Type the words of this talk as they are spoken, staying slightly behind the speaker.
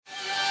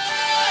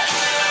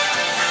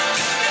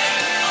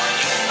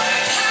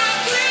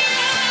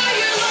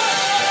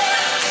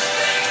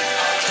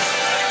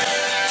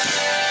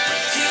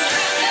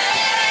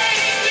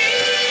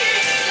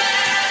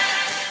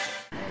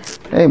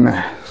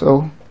Amen.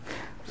 So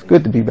it's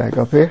good to be back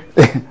up here.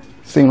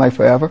 Seemed like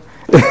forever.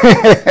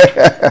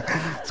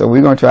 So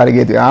we're going to try to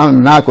get there.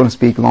 I'm not going to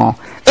speak long.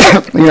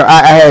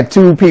 I had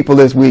two people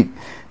this week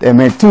that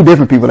met, two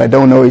different people that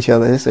don't know each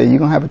other. They said, you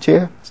going to have a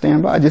chair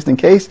stand by just in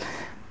case?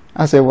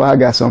 I said, well, I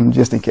got something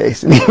just in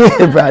case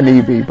if I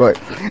need be,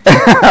 but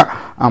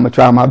I'm going to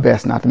try my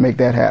best not to make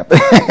that happen.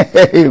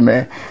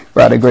 Amen.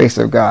 By the grace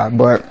of God.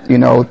 But,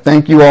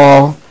 thank you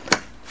all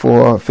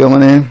for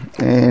filling in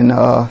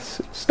and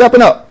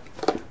stepping up,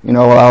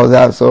 while I was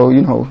out. So,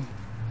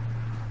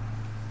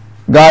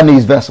 God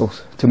needs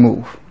vessels to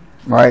move,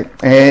 right?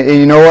 And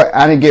you know what?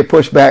 I didn't get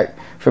pushback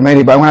from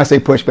anybody. When I say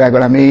pushback,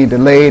 what I mean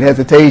delayed,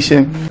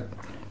 hesitation.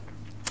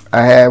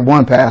 I had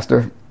one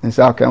pastor in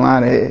South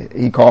Carolina.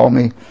 He called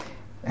me,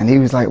 and he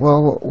was like,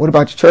 well, what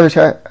about your church?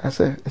 I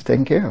said, it's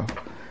taken care of.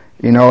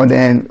 And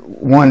then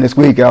one this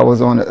week, I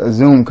was on a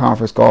Zoom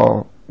conference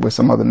call with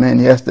some other men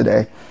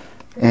yesterday,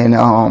 and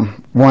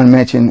one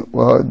mentioned,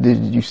 well, did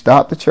you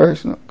stop the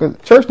church? Because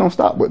the church don't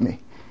stop with me.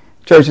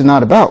 Church is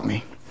not about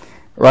me,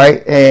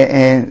 right?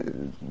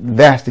 And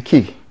that's the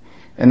key,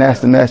 and that's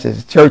the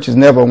message. Church is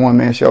never a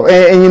one-man show.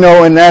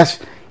 And that's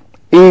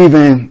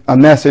even a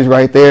message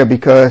right there,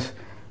 because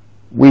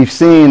we've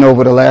seen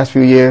over the last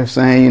few years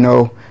saying,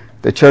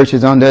 the church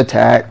is under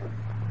attack.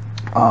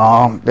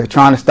 They're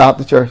trying to stop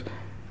the church.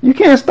 You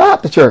can't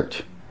stop the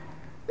church.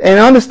 And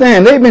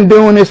understand, they've been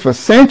doing this for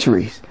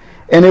centuries.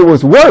 And it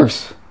was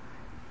worse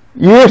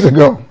years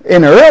ago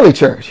in the early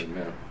church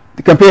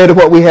compared to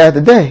what we have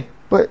today.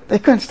 But they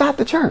couldn't stop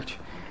the church.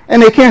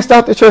 And they can't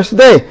stop the church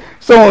today.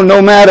 So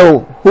no matter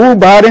who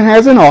Biden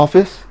has in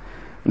office,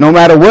 no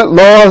matter what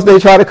laws they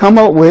try to come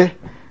up with,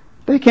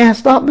 they can't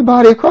stop the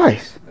body of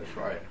Christ. That's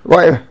right.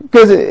 Right?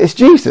 Because it's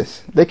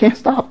Jesus. They can't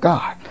stop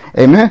God.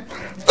 Amen?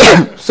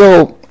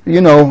 So,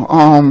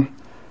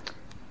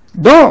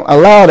 don't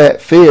allow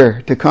that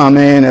fear to come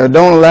in, or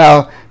don't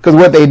allow, because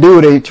what they do,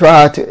 they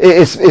try to,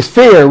 it's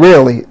fear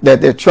really that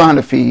they're trying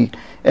to feed,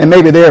 and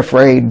maybe they're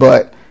afraid,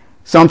 but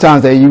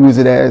sometimes they use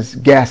it as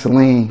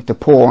gasoline to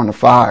pour on the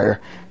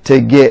fire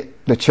to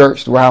get the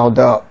church riled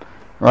up,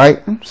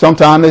 right?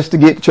 Sometimes it's to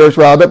get the church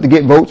riled up to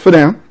get votes for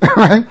them,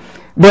 right?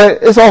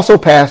 But it's also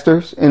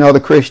pastors and other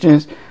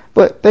Christians,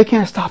 but they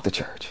can't stop the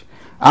church.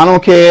 I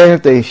don't care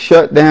if they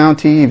shut down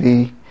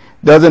TV,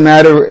 doesn't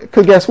matter,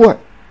 because guess what?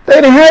 They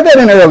didn't have that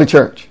in the early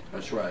church.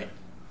 That's right.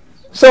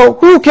 So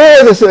who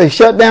cares if they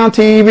shut down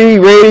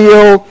TV,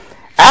 radio?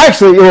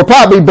 Actually, it would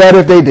probably be better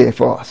if they did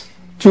for us,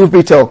 truth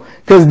be told,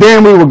 because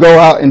then we would go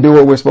out and do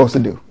what we're supposed to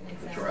do.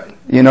 That's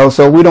right.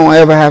 So we don't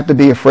ever have to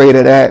be afraid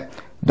of that.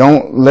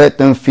 Don't let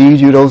them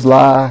feed you those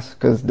lies,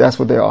 because that's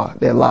what they are.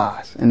 They're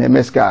lies, and they're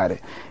misguided.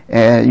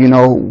 And,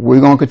 we're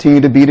going to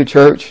continue to be the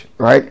church,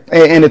 right?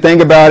 And the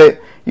thing about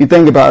it, you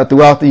think about it,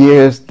 throughout the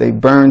years, they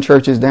burn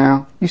churches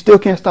down. You still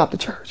can't stop the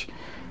church.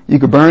 You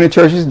can burn the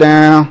churches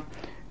down.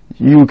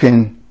 You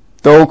can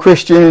throw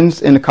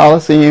Christians in the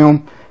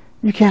Colosseum.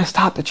 You can't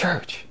stop the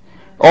church.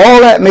 All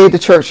that made the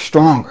church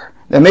stronger.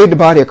 That made the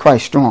body of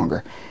Christ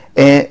stronger.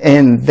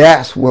 And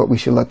that's what we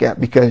should look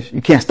at, because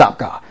you can't stop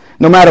God.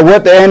 No matter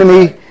what the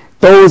enemy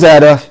throws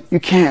at us, you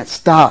can't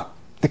stop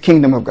the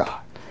kingdom of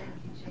God.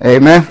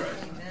 Amen.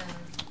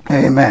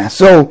 Amen.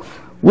 So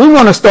we're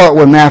going to start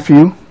with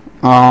Matthew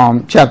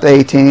chapter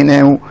 18,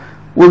 and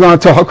we're going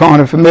to talk on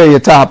a familiar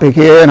topic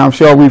here, and I'm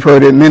sure we've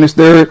heard it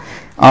ministered.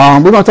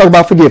 We're going to talk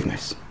about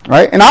forgiveness,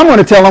 right? And I'm going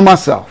to tell them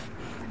myself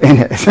in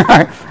this.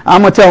 Right?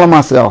 I'm going to tell them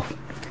myself.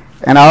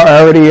 And I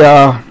already,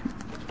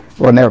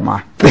 well, never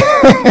mind.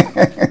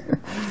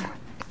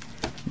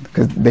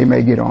 Because they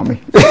may get on me.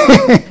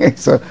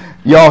 So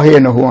y'all here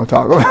know who I'm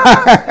talking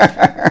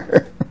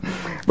about.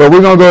 But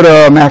we're going to go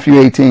to Matthew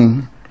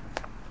 18.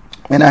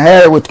 And I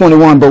had it with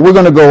 21, but we're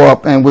going to go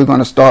up and we're going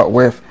to start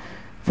with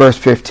verse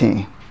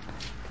 15.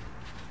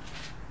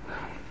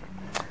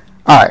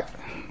 All right.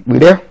 We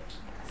there?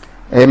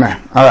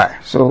 Amen. All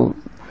right. So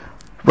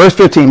verse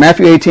 15,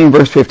 Matthew 18,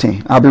 verse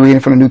 15. I'll be reading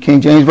from the New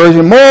King James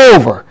Version.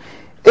 Moreover,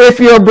 if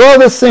your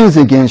brother sins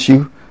against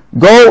you,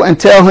 go and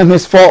tell him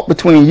his fault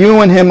between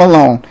you and him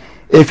alone.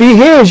 If he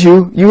hears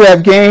you, you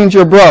have gained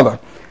your brother.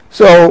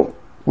 So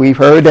we've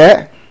heard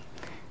that.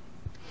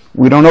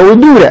 We don't know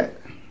to do that.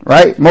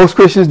 Right? Most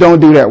Christians don't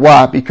do that.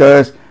 Why?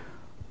 Because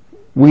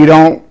we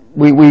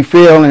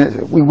feel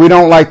and we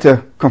don't like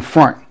to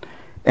confront,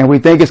 and we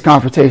think it's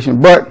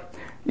confrontation. But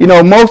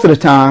most of the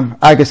time,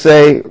 I could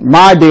say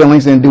my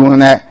dealings in doing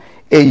that,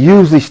 it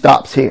usually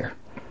stops here.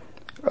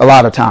 A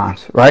lot of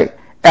times, right?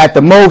 At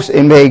the most,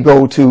 it may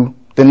go to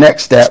the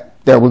next step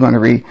that we're going to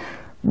read.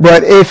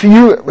 But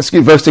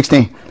verse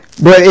 16.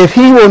 But if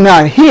he will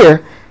not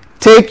hear,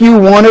 take you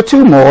one or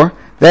two more,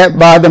 that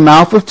by the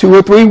mouth of 2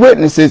 or 3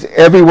 witnesses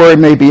every word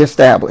may be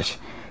established.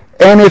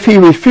 And if he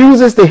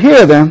refuses to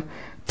hear them,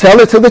 tell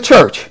it to the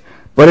church.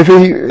 But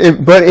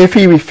if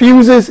he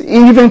refuses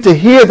even to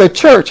hear the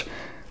church,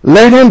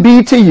 let him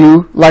be to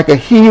you like a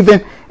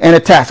heathen and a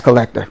tax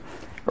collector.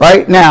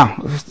 Right? Now,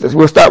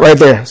 we'll start right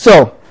there.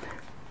 So,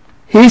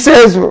 he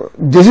says,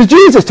 this is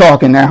Jesus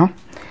talking now.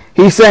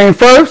 He's saying,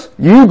 first,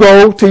 you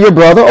go to your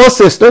brother or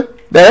sister,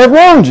 that have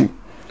wronged you,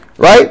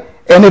 right?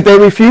 And if they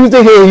refuse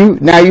to hear you,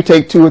 now you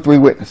take 2 or 3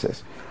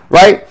 witnesses,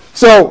 right?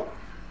 So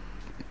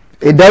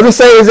it doesn't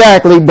say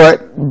exactly,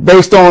 but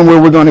based on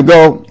where we're going to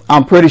go,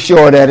 I'm pretty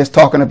sure that it's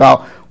talking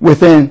about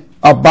within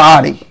a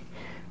body,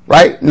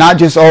 right? Not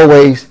just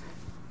always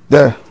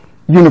the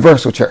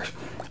universal church,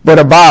 but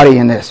a body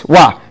in this.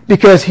 Why?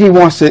 Because he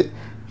wants it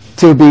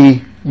to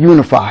be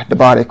unified, the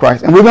body of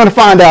Christ. And we're going to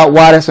find out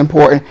why that's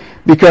important,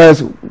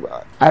 because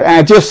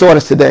I just saw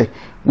this today.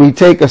 We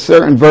take a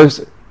certain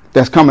verse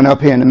that's coming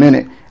up here in a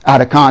minute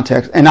out of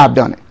context, and I've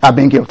done it. I've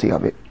been guilty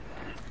of it.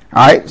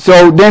 All right.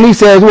 So then he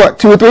says, what?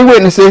 2 or 3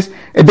 witnesses.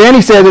 And then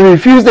he says, if you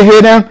refuse to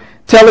hear them,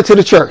 tell it to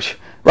the church.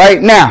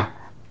 Right now,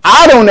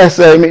 I don't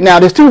necessarily, now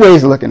there's 2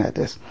 ways of looking at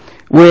this,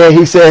 where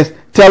he says,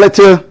 tell it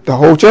to the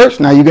whole church.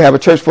 Now you can have a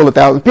church full of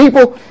 1,000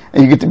 people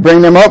and you get to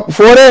bring them up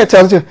before that.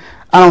 Tell it to,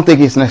 I don't think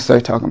it's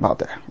necessarily talking about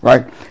that.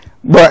 Right.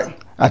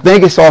 But I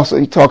think it's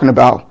also talking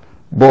about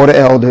board of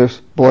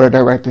elders, board of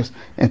directors,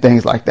 and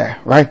things like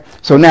that. Right.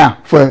 So now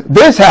for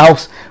this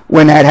house,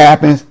 when that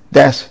happens,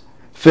 that's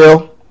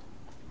Phil,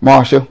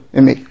 Marshall,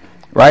 and me,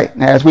 right?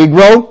 Now, as we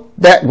grow,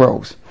 that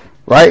grows,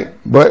 right?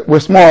 But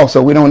we're small,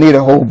 so we don't need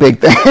a whole big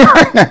thing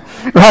right now,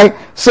 right?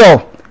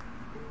 So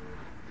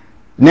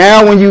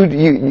now when you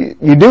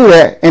do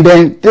that, and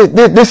then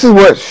this is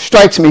what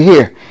strikes me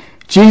here.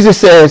 Jesus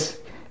says,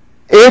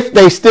 if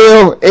they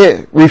still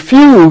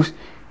refuse,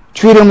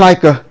 treat them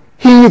like a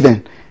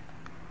heathen.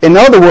 In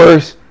other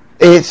words,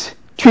 it's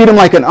treat them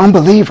like an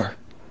unbeliever.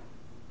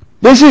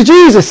 This is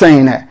Jesus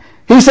saying that.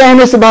 He's saying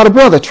this about a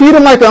brother. Treat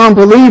him like an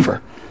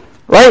unbeliever.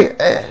 Right?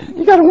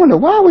 You got to wonder,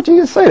 why would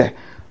Jesus say that?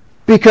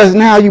 Because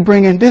now you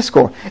bring in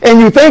discord. And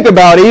you think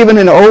about it, even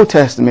in the Old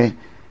Testament,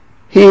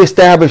 he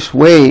established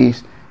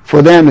ways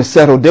for them to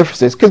settle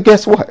differences. Because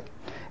guess what?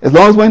 As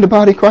long as we're in the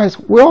body of Christ,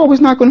 we're always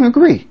not going to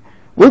agree.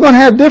 We're going to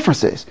have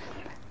differences.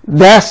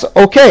 That's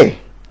okay.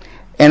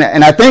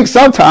 And I think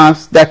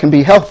sometimes that can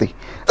be healthy.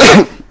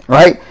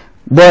 Right?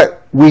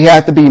 But we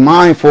have to be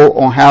mindful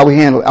on how we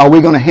handle it. Are we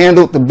going to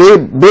handle it the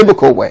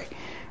biblical way?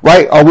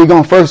 Right? Are we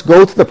going to first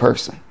go to the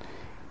person?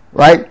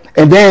 Right?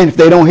 And then if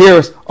they don't hear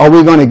us, are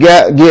we going to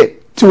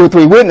get 2 or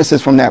 3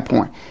 witnesses from that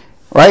point?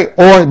 Right?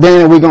 Or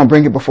then are we going to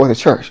bring it before the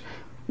church?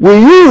 We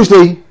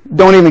usually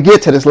don't even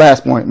get to this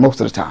last point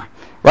most of the time.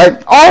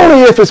 Right?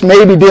 Only if it's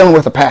maybe dealing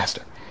with a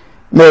pastor.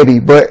 Maybe.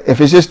 But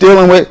if it's just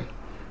dealing with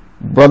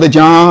Brother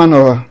John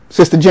or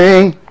Sister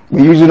Jane,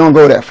 we usually don't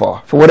go that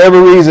far. For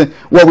whatever reason,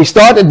 what we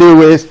start to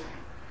do is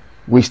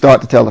we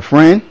start to tell a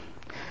friend,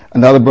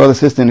 another brother,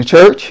 sister in the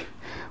church.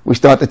 We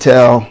start to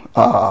tell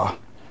our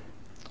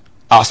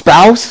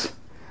spouse.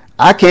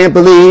 I can't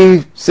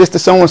believe sister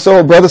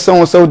so-and-so, brother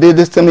so-and-so did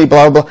this to me,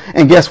 blah, blah, blah.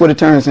 And guess what it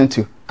turns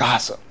into?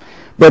 Gossip.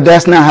 But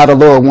that's not how the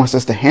Lord wants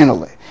us to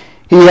handle it.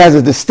 He has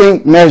a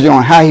distinct measure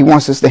on how he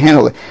wants us to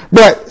handle it.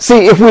 But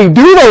see, if we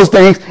do those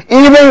things,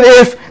 even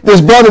if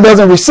this brother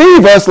doesn't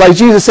receive us, like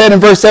Jesus said in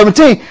verse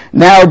 17,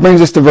 now it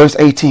brings us to verse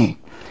 18.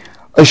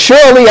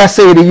 Assuredly, I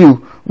say to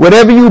you,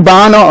 whatever you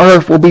bind on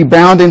earth will be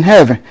bound in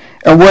heaven,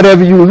 and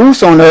whatever you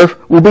loose on earth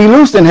will be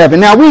loosed in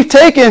heaven. Now we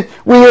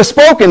have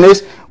spoken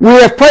this, we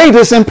have prayed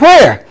this in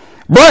prayer.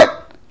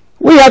 But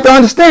we have to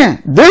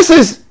understand, this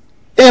is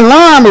in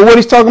line with what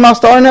he's talking about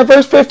starting at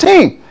verse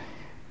 15.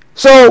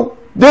 So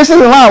this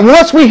is in line.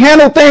 Once we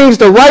handle things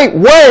the right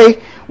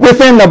way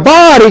within the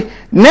body,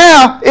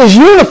 now it's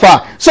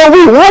unified. So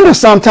we wonder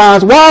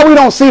sometimes why we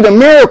don't see the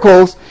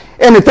miracles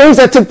and the things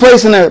that took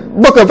place in the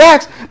book of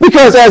Acts,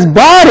 because as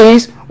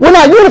bodies, we're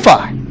not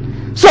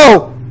unified.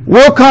 So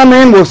we'll come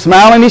in, we'll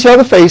smile in each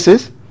other's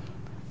faces,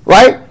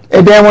 right?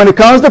 And then when it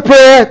comes to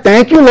prayer,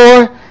 thank you,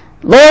 Lord.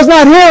 Lord's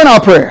not hearing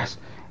our prayers.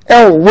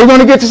 And we're going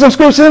to get to some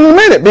scriptures in a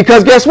minute,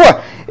 because guess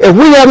what? If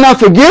we have not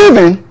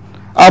forgiven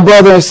our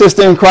brother and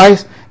sister in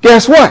Christ,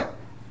 guess what?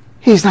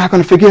 He's not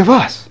going to forgive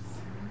us.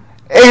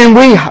 And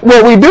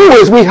what we do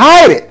is we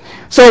hide it.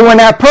 So when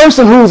that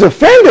person who's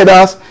offended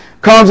us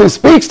comes and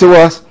speaks to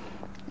us,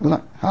 we're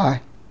like,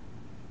 hi.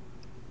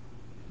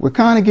 We're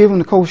kind of giving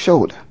the cold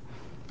shoulder.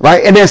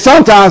 Right? And then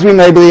sometimes we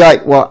may be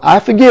like, well,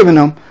 I've forgiven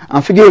them.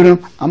 I'm forgiving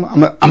them. I'm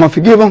going to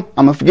forgive them.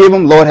 I'm going to forgive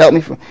them. Lord, help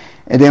me.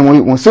 And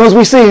then as soon as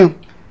we see him,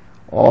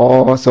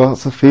 all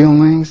sorts of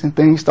feelings and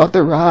things start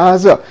to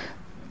rise up.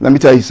 Let me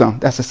tell you something.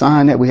 That's a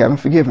sign that we haven't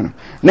forgiven them.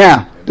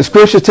 Now, the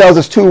scripture tells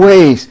us 2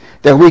 ways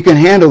that we can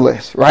handle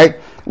this,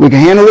 right? We can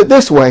handle it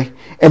this way.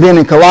 And then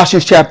in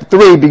Colossians chapter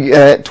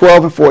 3,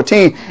 12 and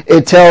 14,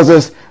 it tells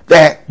us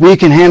that we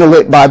can handle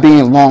it by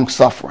being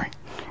long-suffering,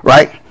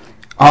 right?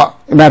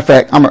 Matter of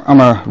fact, I'm going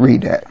to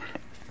read that.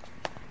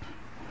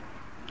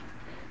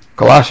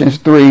 Colossians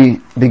 3,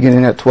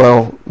 beginning at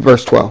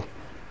verse 12.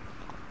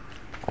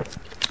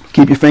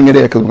 Keep your finger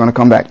there because we're going to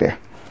come back there.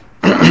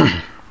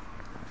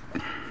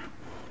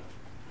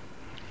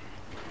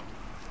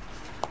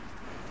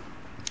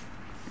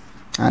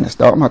 I need to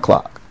start my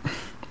clock.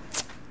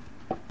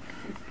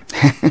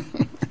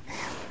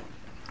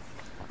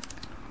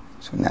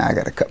 So now I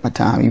got to cut my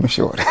time even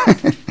shorter.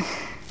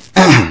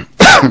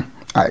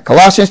 All right,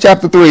 Colossians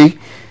chapter 3,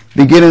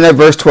 beginning at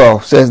verse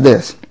 12, says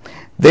this.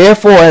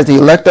 Therefore, as the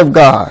elect of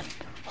God,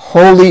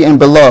 holy and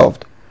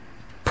beloved,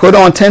 put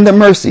on tender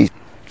mercies,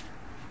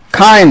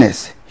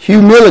 kindness,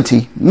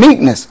 humility,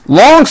 meekness,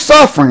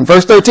 long-suffering,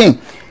 verse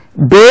 13,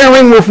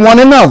 bearing with one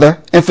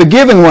another and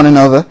forgiving one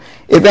another.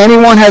 If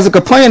anyone has a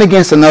complaint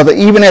against another,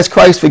 even as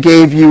Christ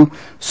forgave you,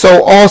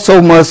 so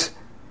also must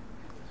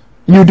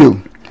you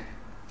do.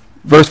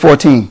 Verse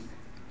 14,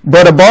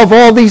 but above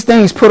all these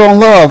things put on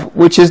love,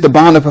 which is the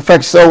bond of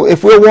perfection. So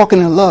if we're walking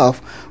in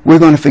love, we're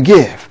going to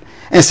forgive.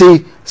 And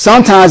see,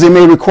 sometimes it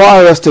may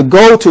require us to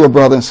go to a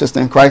brother and sister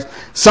in Christ.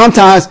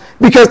 Sometimes,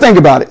 because think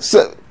about it,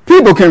 so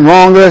people can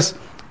wrong us.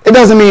 It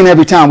doesn't mean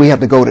every time we have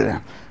to go to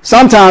them.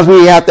 Sometimes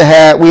we have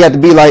to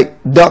be like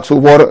ducks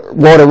with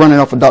water running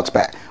off a duck's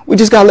back. We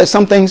just got to let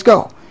some things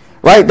go,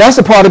 right? That's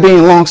a part of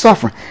being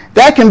long-suffering.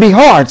 That can be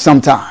hard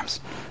sometimes.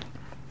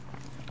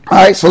 All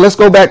right, so let's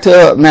go back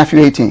to Matthew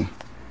 18.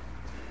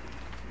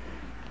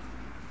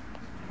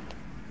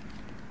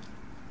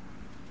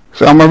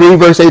 So I'm going to read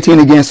verse 18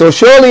 again. So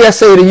surely I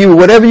say to you,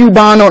 whatever you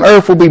bind on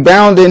earth will be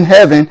bound in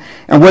heaven,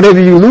 and whatever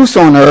you loose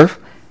on earth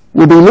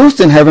will be loosed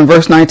in heaven.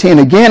 Verse 19,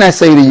 again I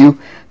say to you,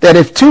 that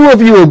if two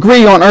of you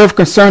agree on earth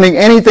concerning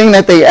anything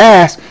that they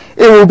ask,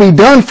 it will be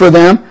done for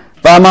them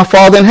by my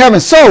Father in heaven.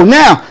 So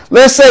now,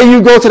 let's say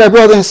you go to that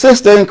brother and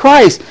sister in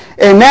Christ,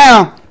 and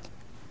now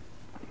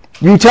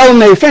you tell them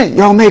they offend.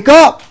 Y'all make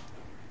up.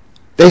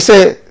 They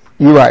said,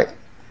 you're right.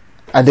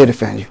 I did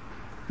offend you.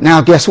 Now,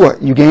 guess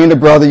what? You gained a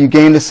brother, you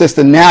gained a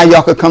sister. Now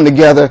y'all could come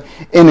together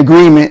in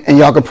agreement and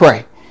y'all could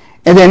pray.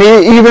 And then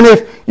even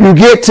if you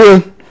get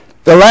to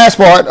the last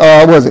part,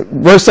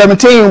 verse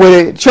 17,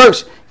 with the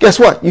church, guess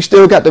what? You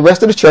still got the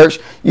rest of the church.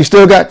 You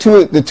still got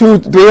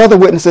three other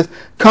witnesses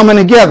coming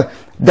together.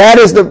 That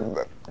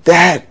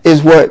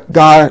is what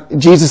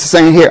Jesus is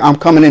saying here. I'm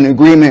coming in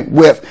agreement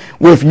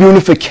with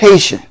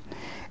unification.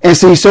 And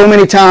see, so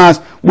many times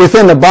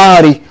within the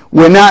body,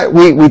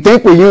 we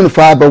think we're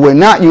unified, but we're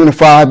not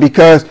unified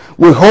because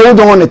we hold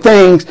on to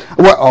things.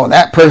 Oh,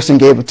 that person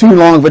gave too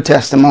long of a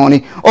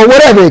testimony, or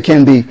whatever it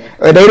can be.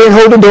 Or they didn't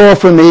hold the door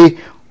for me,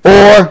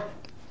 or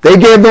they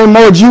gave them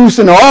more juice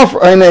in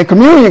the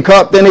communion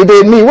cup than they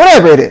did me.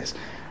 Whatever it is,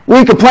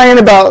 we complain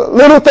about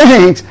little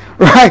things,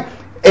 right?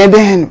 And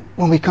then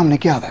when we come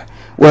together,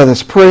 whether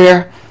it's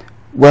prayer,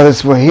 whether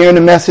it's for hearing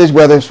the message,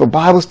 whether it's for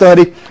Bible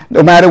study,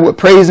 no matter what,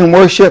 praise and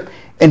worship,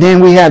 and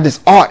then we have this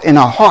art in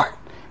our heart,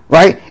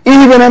 right?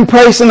 Even in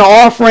placing the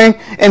offering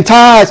and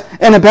tithes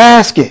in a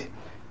basket.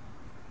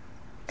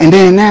 And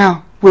then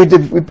now we're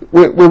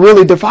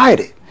really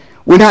divided.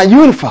 We're not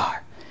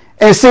unified.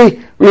 And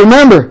see,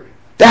 remember,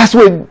 that's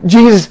what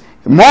Jesus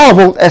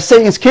marveled at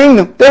Satan's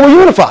kingdom. They were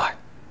unified.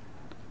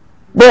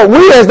 But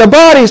we as the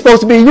body is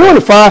supposed to be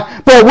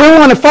unified, but we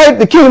want to fight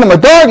the kingdom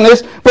of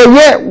darkness, but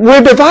yet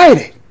we're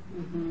divided.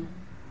 Mm-hmm.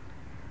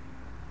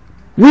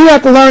 We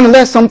have to learn to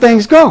let some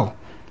things go.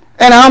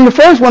 And I'm the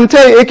first one to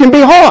tell you, it can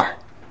be hard.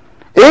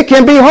 It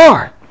can be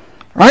hard.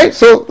 Right?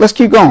 So let's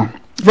keep going.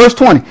 Verse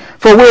 20.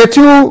 For where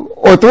 2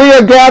 or 3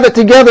 are gathered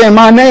together in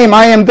my name,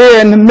 I am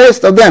there in the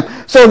midst of them.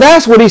 So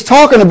that's what he's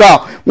talking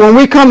about. When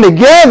we come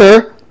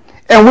together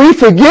and we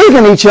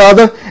forgiving each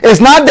other, it's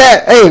not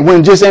that, hey,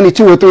 when just any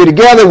 2 or 3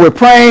 together, we're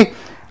praying.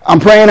 I'm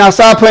praying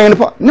outside, praying.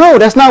 No,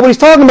 that's not what he's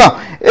talking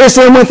about. It's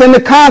within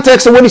the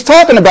context of what he's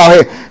talking about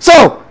here.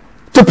 So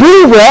to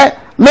prove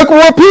that, look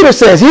what Peter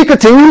says. He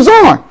continues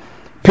on.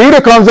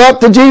 Peter comes up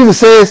to Jesus,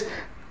 says,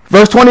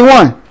 verse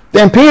 21,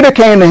 then Peter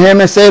came to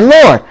him and said,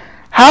 Lord,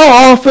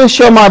 how often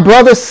shall my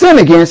brother sin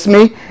against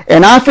me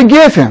and I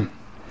forgive him?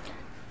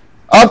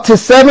 Up to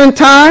 7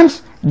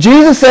 times?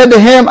 Jesus said to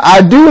him,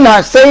 I do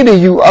not say to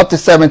you up to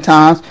 7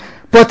 times,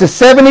 but to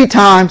 70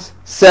 times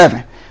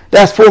 7.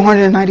 That's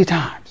 490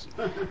 times.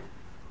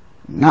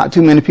 Not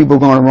too many people are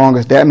going to wrong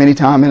us that many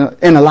times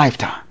in a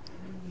lifetime.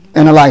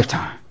 In a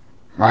lifetime.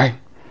 Right?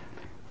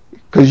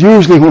 Because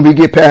usually when we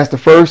get past the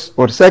first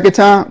or the second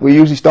time, we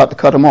usually start to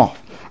cut them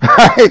off.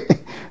 Right?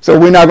 So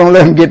we're not going to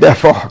let them get that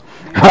far.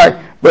 Right?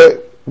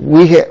 But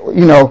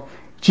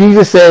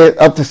Jesus said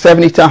up to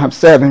 70 times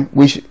 7,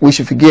 we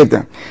should forgive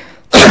them.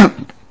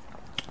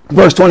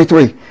 Verse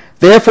 23.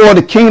 Therefore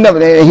the kingdom,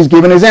 he's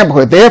giving an example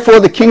here. Therefore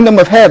the kingdom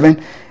of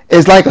heaven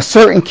is like a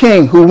certain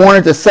king who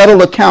wanted to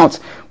settle accounts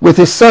with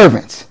his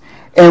servants.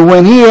 And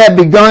when he had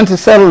begun to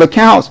settle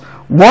accounts,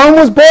 one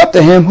was brought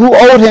to him who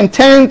owed him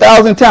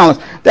 10,000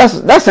 talents.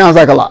 That sounds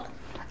like a lot.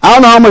 I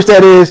don't know how much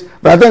that is,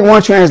 but I think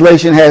one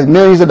translation has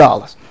millions of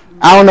dollars.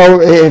 I don't know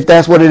if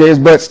that's what it is,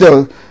 but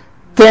still,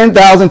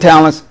 10,000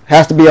 talents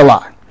has to be a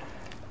lot.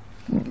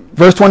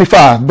 Verse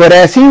 25, but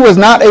as he was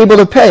not able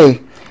to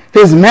pay,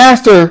 his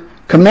master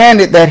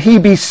commanded that he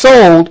be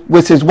sold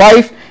with his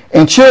wife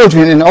and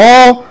children and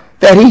all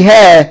that he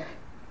had,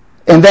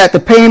 and that the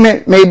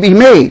payment may be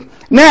made.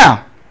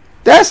 Now,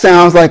 that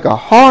sounds like a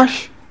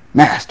harsh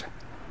master,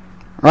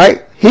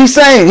 right? He's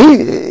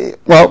saying,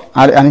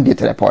 I didn't get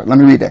to that part. Let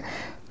me read that.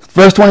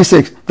 Verse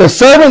 26, the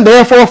servant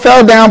therefore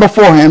fell down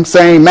before him,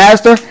 saying,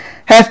 Master,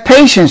 have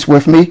patience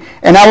with me,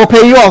 and I will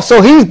pay you off.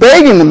 So he's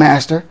begging the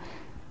master,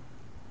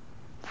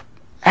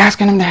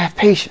 asking him to have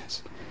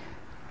patience.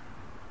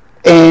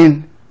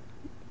 And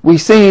we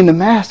seen the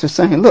master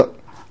saying, look,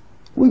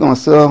 we're going to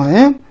sell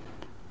him,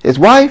 his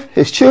wife,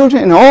 his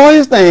children, and all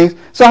his things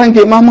so I can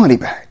get my money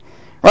back.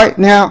 Right?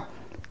 Now,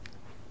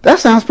 that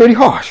sounds pretty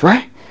harsh,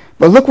 right?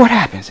 But look what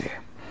happens here.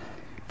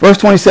 Verse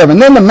 27,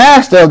 then the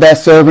master of that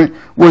servant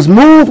was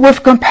moved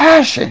with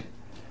compassion,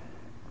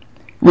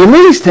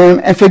 released him,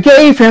 and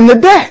forgave him the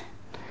debt.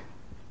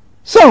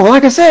 So,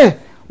 like I said,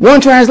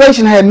 one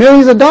translation had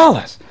millions of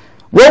dollars.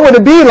 What would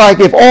it be like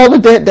if all the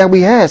debt that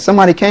we had,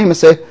 somebody came and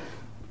said,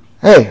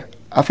 hey,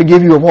 I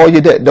forgive you of all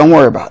your debt. Don't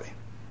worry about it.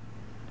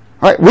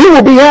 All right, we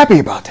will be happy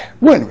about that,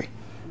 wouldn't we?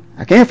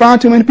 I can't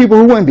find too many people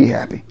who wouldn't be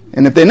happy.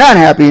 And if they're not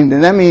happy,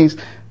 then that means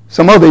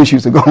some other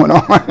issues are going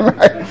on,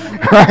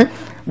 right? Right?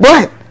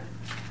 But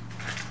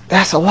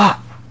that's a lot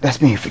that's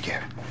being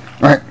forgiven,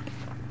 right?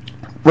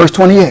 Verse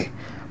 28.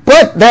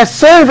 But that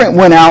servant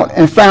went out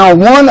and found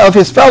one of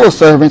his fellow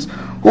servants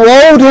who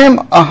owed him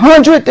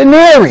 100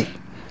 denarii.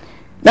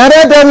 Now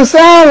that doesn't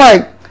sound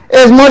like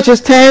as much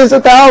as tens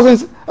of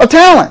thousands of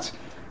talents,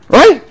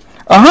 right?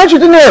 100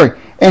 denarii.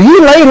 And he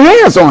laid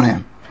hands on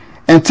him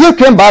and took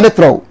him by the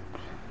throat,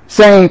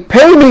 saying,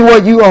 pay me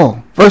what you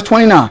owe. Verse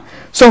 29.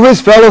 So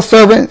his fellow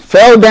servant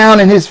fell down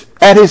at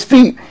his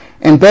feet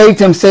and begged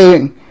him,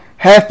 saying,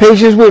 have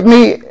patience with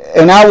me,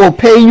 and I will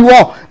pay you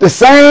all. The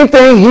same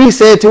thing he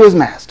said to his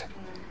master.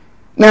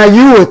 Now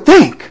you would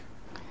think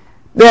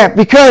that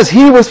because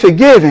he was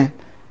forgiven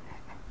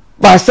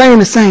by saying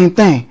the same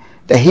thing,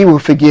 that he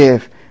would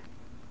forgive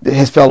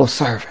his fellow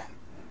servant.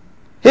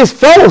 His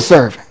fellow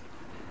servant.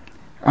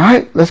 All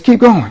right, let's keep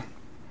going.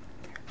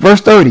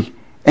 Verse 30.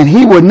 And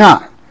he would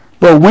not,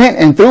 but went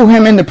and threw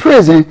him into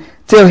prison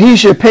till he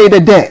should pay the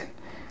debt.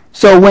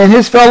 So when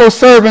his fellow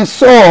servants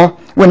saw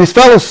what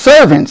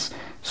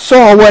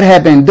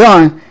had been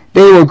done,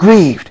 they were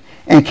grieved,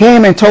 and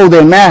came and told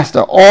their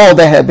master all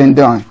that had been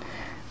done.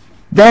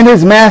 Then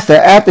his master,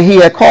 after he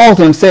had called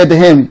him, said to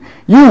him,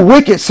 you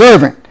wicked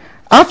servant,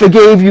 I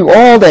forgave you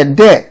all that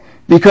debt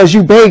because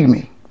you begged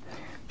me.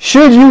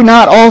 Should you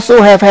not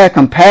also have had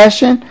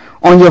compassion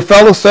on your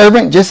fellow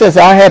servant, just as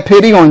I had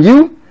pity on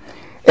you?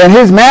 And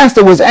his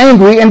master was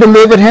angry and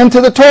delivered him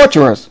to the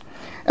torturers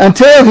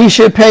until he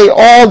should pay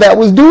all that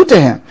was due to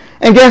him.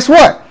 And guess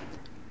what?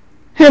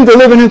 Him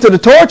delivering him to the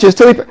torturers,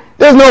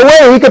 there's no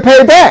way he could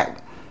pay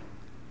back,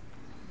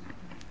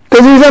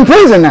 because he's in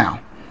prison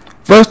now.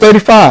 Verse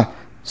 35.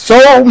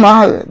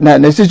 Now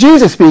this is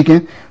Jesus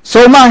speaking.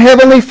 So my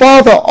heavenly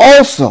Father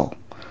also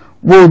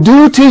will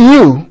do to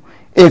you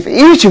if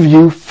each of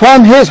you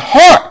from his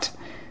heart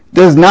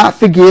does not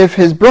forgive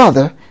his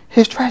brother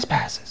his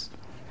trespasses.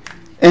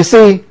 And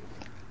see,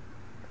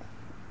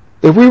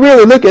 if we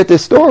really look at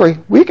this story,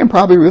 we can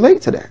probably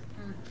relate to that.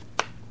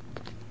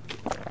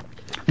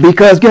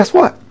 Because guess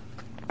what?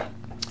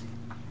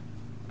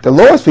 The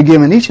Lord's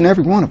forgiven each and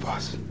every one of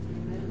us.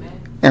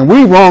 And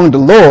we wronged the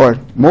Lord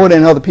more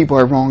than other people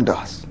have wronged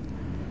us.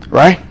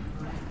 Right?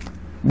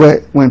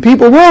 But when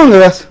people wrong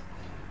us,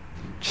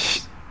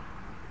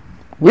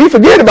 we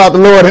forget about the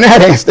Lord in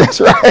that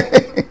instance,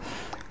 right?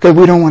 Because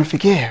we don't want to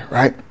forgive,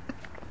 right?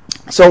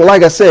 So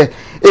like I said,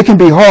 it can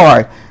be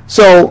hard.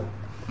 So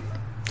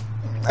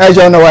as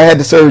y'all know, I had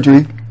the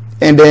surgery,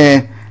 and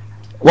then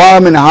while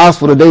I'm in the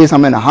hospital, the days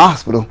I'm in the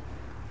hospital,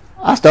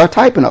 I start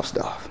typing up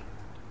stuff,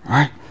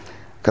 right?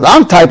 Because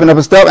I'm typing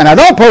up stuff, and I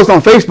don't post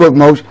on Facebook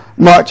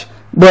much,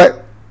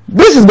 but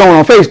this is going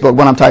on Facebook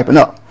when I'm typing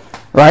up,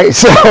 right?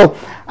 So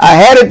I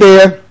had it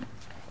there,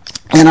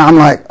 and I'm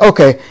like,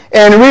 okay.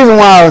 And the reason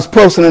why I was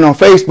posting it on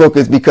Facebook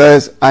is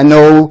because I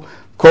know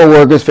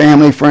co-workers,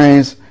 family,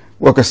 friends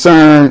were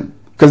concerned,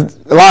 because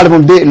a lot of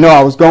them didn't know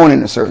I was going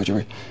into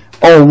surgery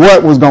or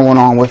what was going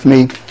on with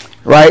me,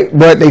 right?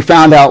 But they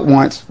found out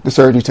once the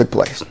surgery took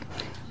place,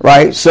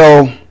 right?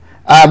 So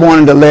I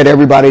wanted to let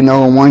everybody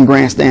know in one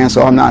grandstand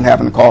so I'm not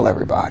having to call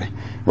everybody,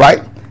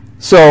 right?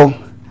 So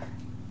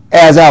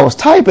as I was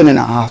typing in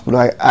the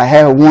hospital, I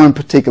had one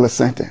particular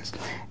sentence.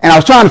 And I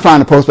was trying to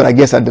find the post, but I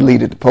guess I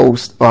deleted the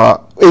post.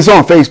 It's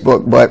on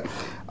Facebook, but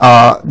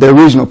the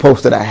original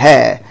post that I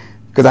had,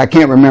 because I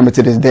can't remember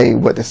to this day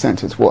what the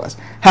sentence was.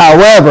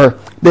 However,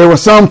 there were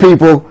some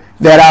people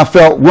that I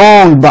felt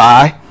wronged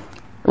by,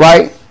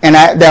 right? And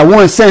that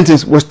one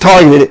sentence was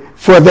targeted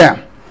for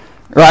them,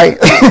 right?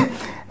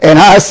 And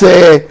I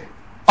said,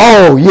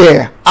 oh,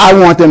 yeah, I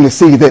want them to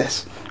see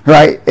this,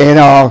 right? And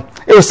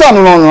it was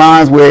something along the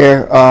lines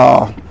where,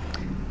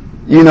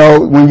 you know,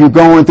 when you're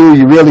going through,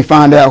 you really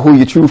find out who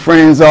your true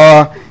friends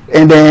are.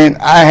 And then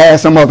I had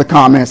some other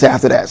comments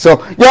after that.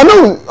 So y'all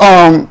know,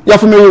 y'all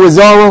familiar with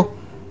Zorro?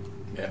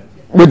 Yeah.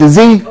 With the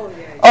Z? Oh,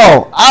 yeah.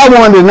 Oh, I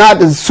wanted not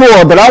the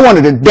sword, but I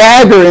wanted a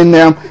dagger in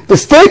them, the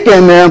stick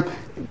in them,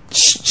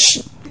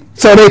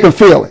 so they could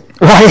feel it,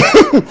 right?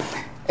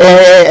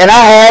 and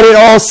I had it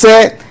all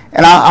set.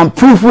 And I'm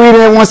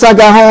proofreading it once I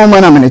got home,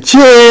 and I'm in a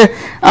chair.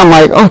 I'm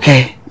like,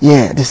 okay,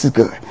 yeah, this is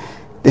good.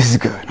 This is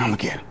good. I'm going to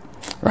get it.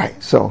 Right.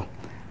 So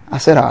I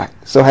said, all right.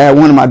 So I had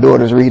one of my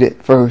daughters read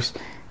it first.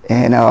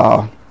 And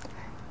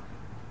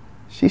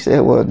she said,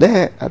 well,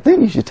 Dad, I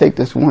think you should take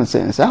this one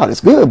sentence out.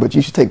 It's good, but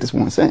you should take this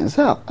one sentence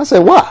out. I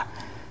said, why?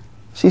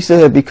 She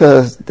said,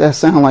 because that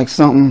sounds like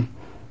something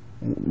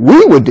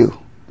we would do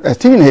as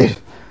teenagers.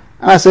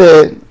 And I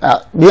said,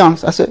 be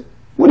honest, I said,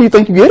 where do you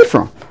think you get it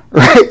from?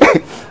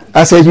 Right?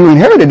 I said, you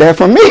inherited that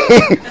from me.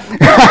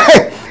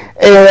 Right?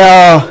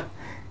 And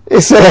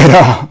it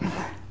said,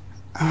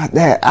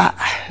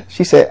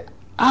 she said,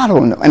 I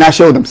don't know. And I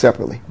showed them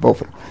separately,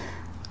 both of them.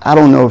 I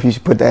don't know if you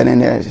should put that in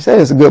there. She said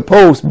it's a good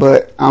post,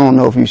 but I don't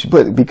know if you should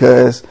put it,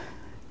 because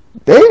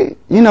they,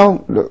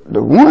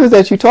 the ones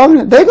that you're talking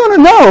to, they're going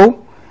to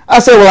know. I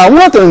said, well, I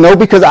want them to know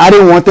because I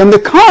didn't want them to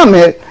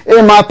comment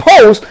in my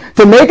post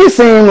to make it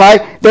seem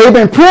like they've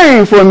been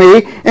praying for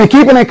me and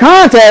keeping in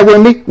contact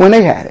with me when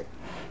they had it.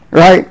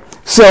 Right?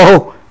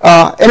 So,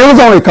 and it was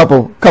only a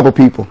couple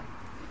people.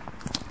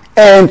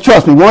 And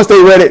trust me, once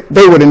they read it,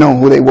 they would have known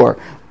who they were.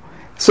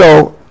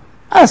 So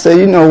I said,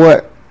 you know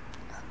what?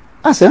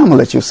 I said, I'm going to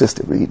let your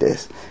sister read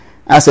this.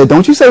 I said,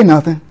 don't you say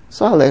nothing.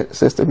 So I let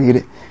sister read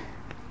it.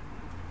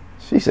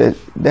 She said,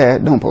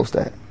 Dad, don't post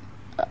that.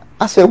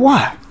 I said,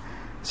 why?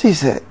 She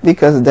said,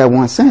 because of that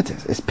one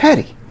sentence. It's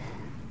petty.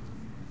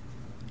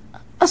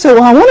 I said,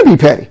 well, I want to be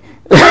petty.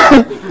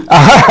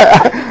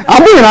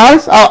 I'm being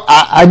honest.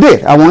 I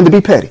did. I wanted to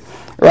be petty.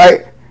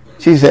 Right?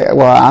 She said,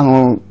 well, I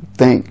don't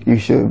think you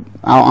should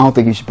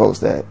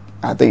post that.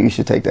 I think you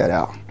should take that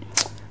out.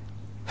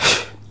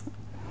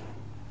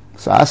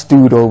 So I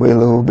stewed over it a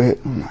little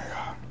bit. Oh my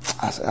God.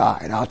 I said, all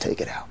right, I'll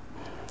take it out.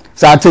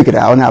 So I took it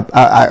out and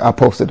I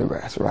posted the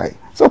rest, right?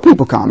 So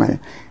people commented.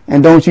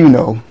 And don't you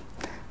know,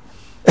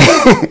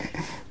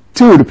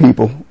 two of the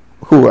people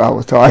who I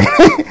was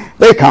targeting,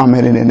 they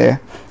commented in there,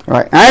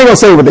 right? I ain't gonna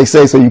say what they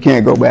say so you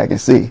can't go back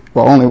and see.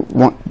 Well, only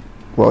one,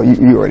 well,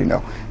 you already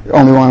know.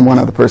 Only one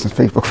other person's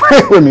Facebook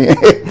friend with me.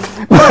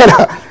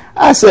 But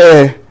I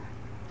said,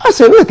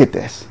 look at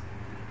this.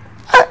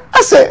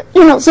 I said,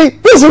 see,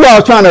 this is what I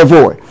was trying to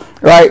avoid,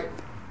 right?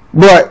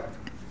 But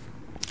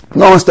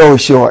long story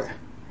short,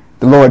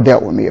 the Lord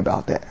dealt with me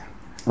about that,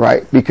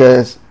 right?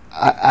 Because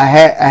I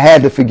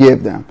had to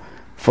forgive them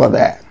for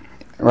that,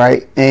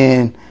 right?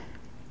 And,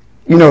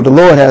 the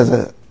Lord has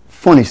a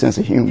funny sense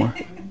of humor,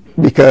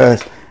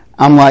 because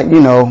I'm like,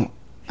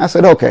 I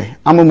said, okay,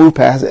 I'm going to move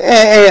past it.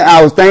 And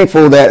I was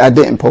thankful that I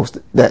didn't post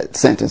that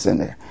sentence in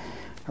there,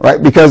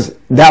 right? Because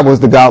that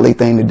was the godly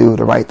thing to do,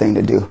 the right thing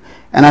to do.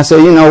 And I said,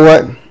 you know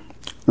what?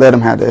 Let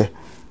them have the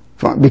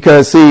fun.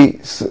 Because,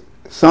 see,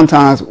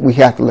 sometimes we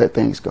have to let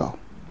things go.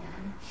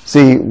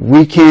 See,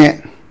 we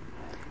can't,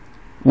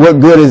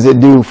 what good does it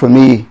do for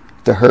me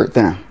to hurt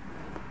them?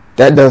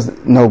 That does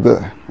no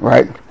good,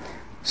 right?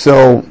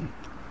 So,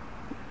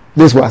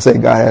 this is why I say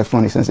God has a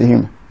funny sense of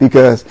humor.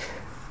 Because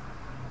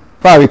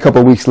probably a couple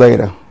of weeks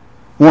later,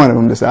 one of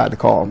them decided to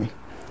call me,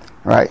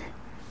 right?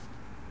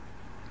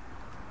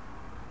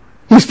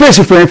 He's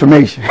fishing for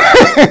information,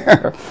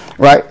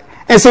 right?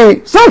 And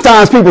see,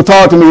 sometimes people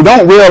talk to me,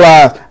 don't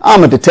realize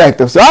I'm a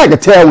detective, so I can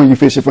tell when you're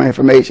fishing for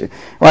information,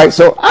 right?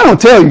 So I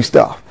don't tell you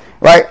stuff,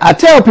 right? I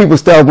tell people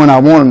stuff when I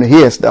want them to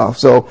hear stuff.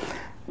 So,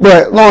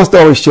 but long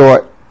story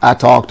short, I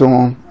talked to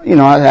him,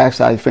 I asked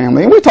how his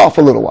family, and we talked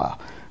for a little while,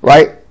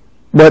 right?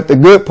 But the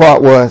good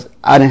part was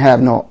I didn't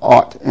have no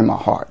art in my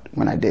heart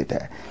when I did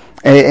that.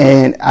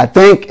 And I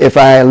think if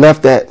I had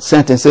left that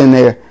sentence in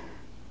there,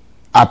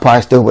 I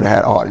probably still would have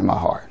had art in my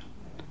heart.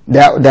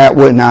 That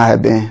would not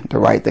have been the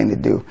right thing to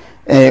do.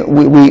 And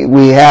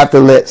we have to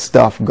let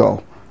stuff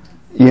go,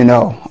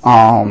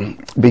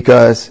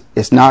 because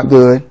it's not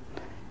good.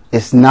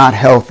 It's not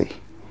healthy,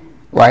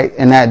 right?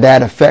 And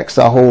that affects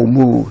our whole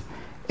mood.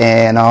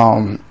 And,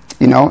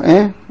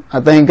 and I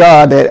thank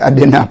God that I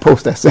did not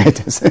post that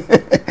sentence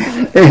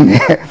in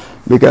there,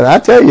 because I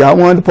tell you, I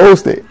wanted to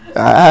post it.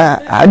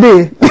 I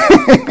did.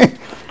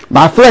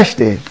 My flesh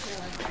did.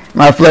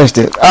 My flesh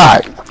did. All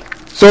right.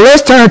 So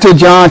let's turn to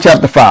John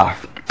chapter 5.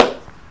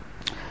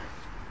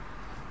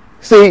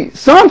 See,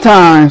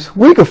 sometimes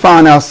we can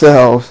find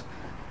ourselves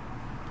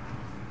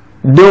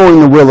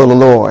doing the will of the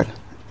Lord,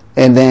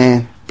 and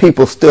then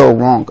people still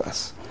wrong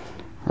us,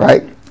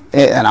 right?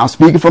 And I'm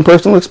speaking from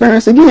personal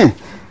experience again.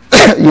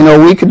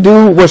 We could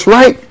do what's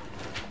right,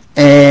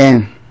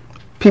 and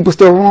people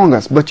still wrong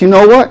us. But you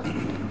know what?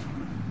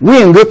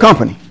 We're in good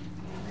company.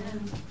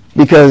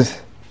 Because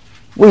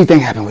what do you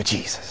think happened with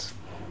Jesus?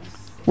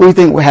 What do you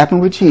think would happen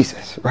with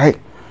Jesus, right?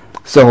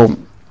 So,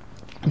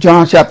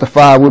 John chapter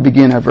 5, we'll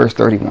begin at verse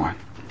 31.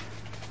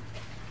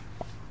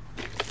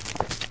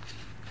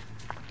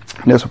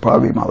 This will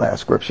probably be my last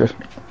scripture.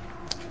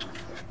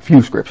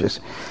 Few scriptures.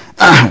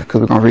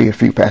 Because we're going to read a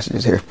few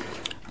passages here.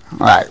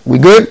 All right, we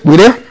good? We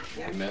there?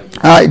 Amen.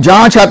 All right,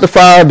 John chapter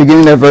 5,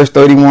 beginning at verse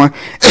 31.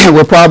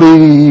 We'll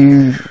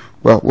probably,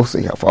 we'll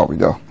see how far we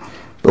go.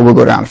 But we'll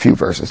go down a few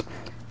verses.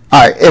 All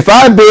right, if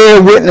I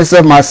bear witness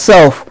of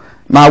myself,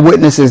 my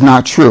witness is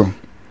not true.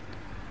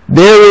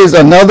 There is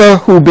another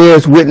who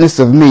bears witness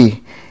of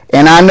me,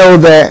 and I know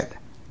that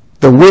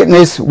the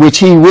witness which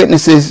he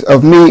witnesses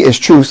of me is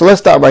true. So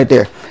let's stop right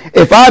there.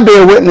 If I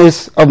bear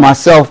witness of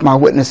myself, my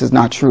witness is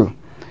not true.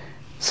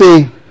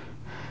 See,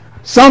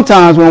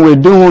 sometimes when we're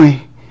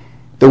doing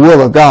the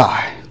will of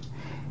God,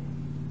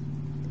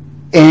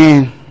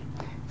 and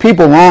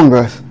people wrong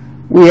us,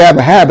 we have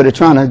a habit of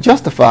trying to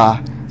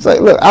justify. It's like,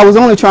 look, I was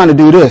only trying to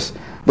do this.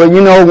 But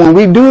you know, when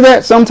we do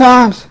that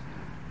sometimes,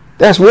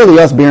 that's really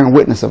us bearing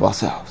witness of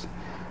ourselves.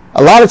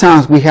 A lot of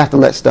times we have to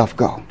let stuff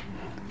go.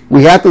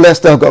 We have to let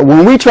stuff go.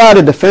 When we try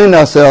to defend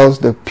ourselves,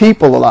 the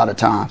people a lot of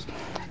times,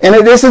 and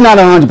this is not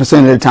 100%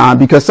 of the time,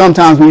 because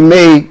sometimes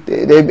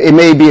it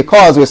may be a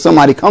cause where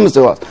somebody comes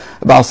to us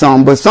about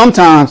something, but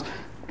sometimes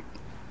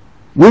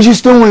we're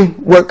just doing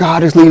what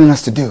God is leading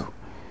us to do,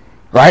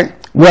 right?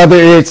 Whether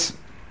it's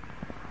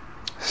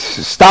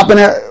stopping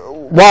at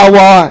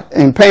Wawa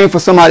and paying for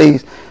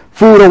somebody's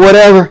food or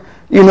whatever,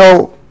 you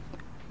know,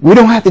 we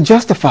don't have to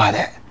justify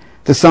that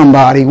to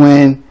somebody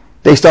when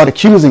they start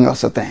accusing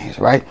us of things,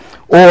 right?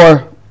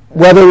 Or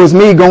whether it was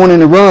me going in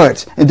the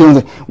ruts and doing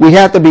it, we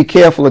have to be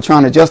careful of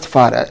trying to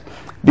justify that,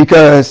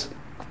 because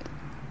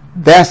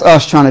that's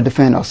us trying to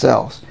defend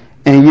ourselves.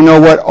 And you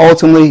know what?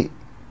 Ultimately,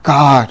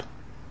 God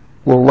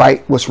will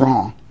right what's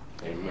wrong.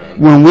 Amen.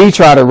 When we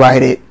try to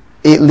right it,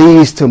 it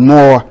leads to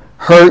more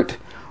hurt,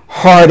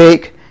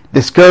 heartache,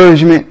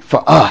 discouragement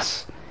for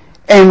us,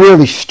 and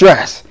really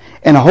stress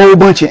and a whole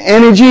bunch of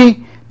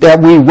energy that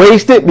we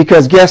wasted,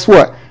 because guess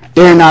what?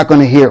 They're not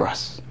going to hear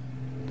us.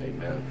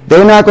 Amen.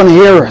 They're not going to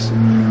hear us.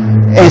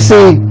 And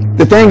see,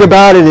 the thing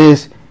about it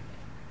is,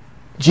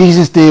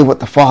 Jesus did what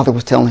the Father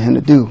was telling him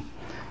to do.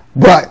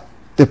 But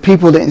the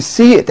people didn't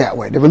see it that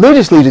way. The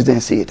religious leaders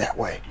didn't see it that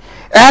way.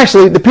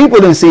 Actually, the people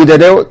didn't see it that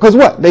way, because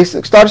what? They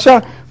started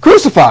shouting,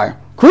 crucify him,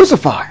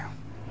 crucify him.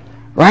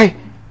 Right?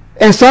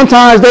 And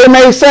sometimes they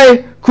may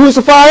say,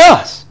 crucify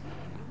us.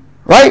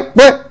 Right?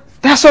 But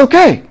that's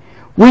okay.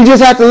 We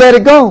just have to let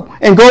it go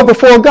and go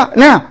before God.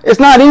 Now, it's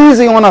not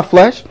easy on our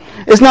flesh.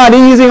 It's not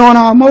easy on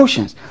our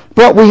emotions.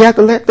 But we have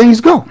to let things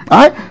go. All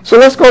right? So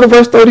let's go to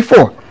verse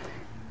 34.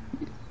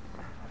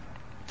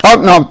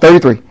 Oh, no,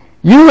 33.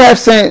 You have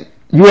sent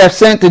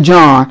to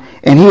John,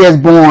 and he has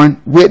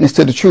borne witness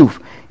to the truth.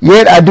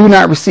 Yet I do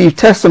not receive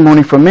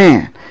testimony from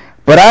man.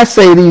 But I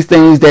say these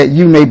things that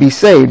you may be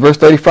saved. Verse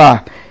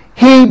 35.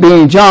 He,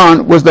 being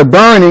John, was the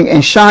burning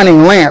and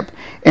shining lamp,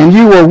 and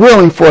you were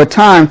willing for a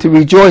time to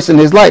rejoice in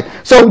his light.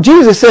 So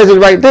Jesus says it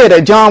right there,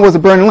 that John was a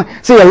burning lamp.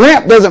 See, a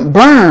lamp doesn't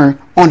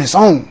burn on its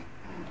own.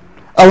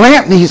 A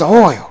lamp needs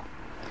oil.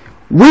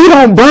 We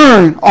don't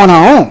burn on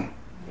our own.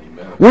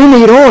 Amen. We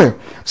need oil.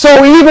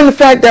 So even the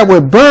fact that we're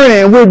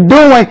burning, we're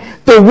doing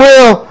the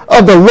will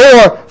of the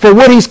Lord for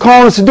what he's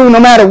calling us to do, no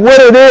matter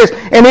what it is.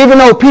 And even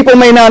though people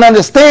may not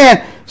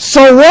understand,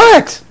 so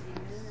what?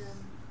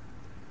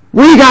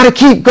 We got to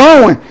keep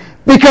going.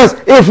 Because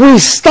if we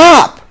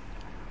stop,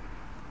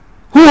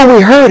 who are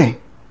we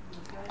hurting?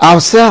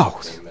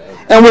 Ourselves. Amen.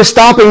 And we're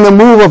stopping the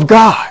move of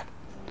God.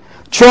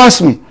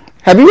 Trust me.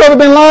 Have you ever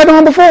been lied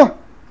on before?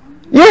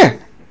 Yeah.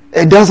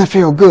 It doesn't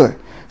feel good.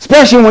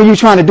 Especially when you're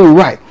trying to do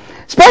right.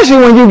 Especially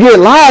when you get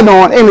lied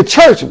on in the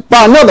church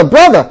by another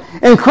brother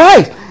in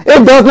Christ.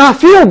 It does not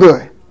feel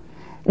good.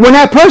 When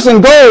that person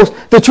goes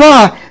to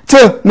try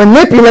to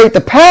manipulate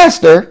the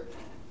pastor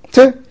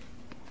to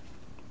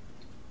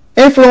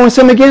influence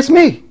him against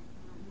me,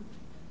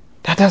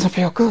 that doesn't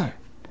feel good.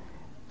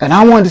 And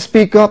I wanted to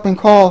speak up and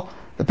call.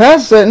 The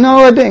pastor said,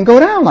 no, it didn't go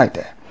down like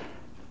that.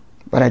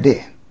 But I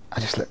did.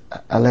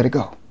 I let it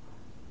go.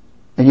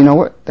 And you know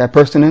what? That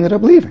person ended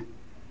up leaving.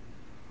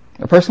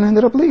 The person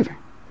ended up leaving.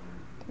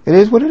 It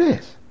is what it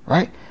is,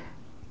 right?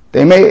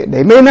 They may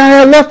not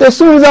have left as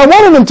soon as I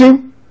wanted them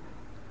to,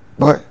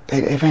 but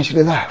they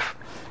eventually left,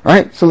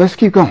 right? So let's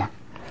keep going.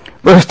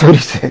 Verse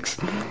 36.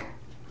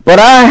 But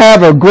I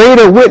have a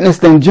greater witness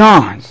than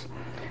John's.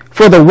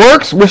 For the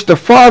works which the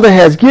Father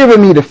has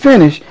given me to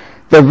finish,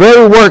 the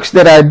very works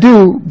that I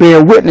do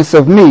bear witness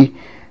of me,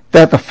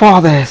 that the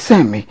Father has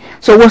sent me.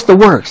 So what's the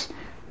works?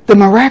 The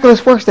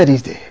miraculous works that he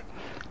did.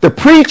 The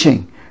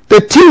preaching,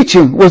 the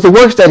teaching was the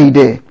works that he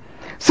did.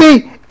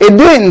 See, it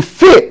didn't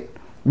fit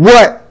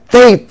what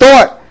they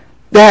thought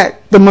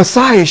that the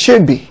Messiah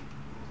should be.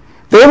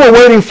 They were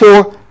waiting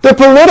for the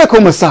political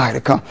Messiah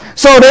to come.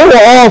 So they were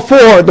all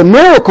for the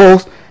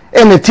miracles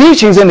and the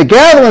teachings and the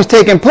gatherings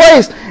taking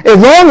place,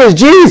 as long as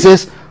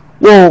Jesus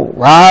will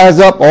rise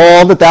up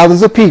all the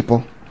thousands of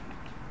people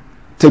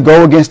to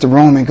go against the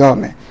Roman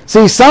government.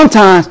 See,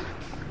 sometimes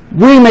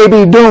we may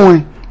be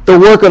doing the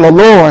work of the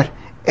Lord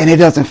and it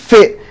doesn't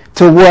fit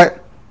to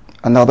what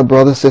another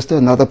brother, sister,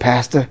 another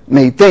pastor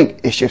may think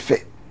it should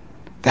fit.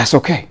 That's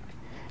okay.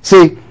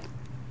 See,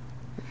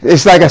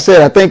 it's like I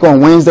said, I think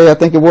on Wednesday, I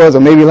think it was, or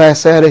maybe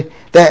last Saturday,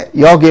 that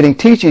y'all getting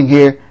teaching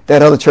here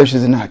that other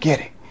churches are not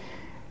getting.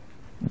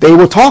 They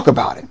will talk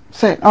about it.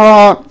 Say,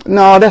 oh,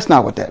 no, that's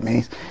not what that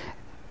means.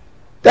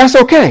 That's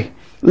okay.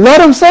 Let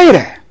them say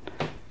that.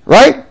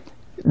 Right?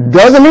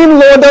 Doesn't mean the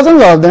Lord doesn't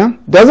love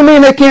them. Doesn't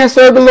mean they can't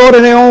serve the Lord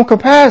in their own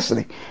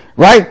capacity.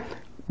 Right?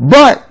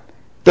 But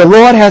the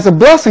Lord has a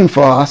blessing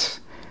for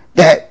us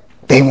that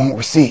they won't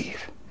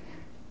receive.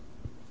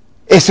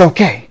 It's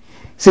okay.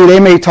 See, they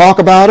may talk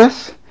about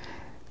us.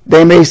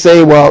 They may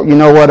say, well, you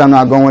know what? I'm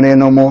not going in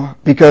no more.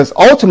 Because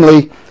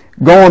ultimately,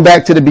 going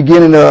back to the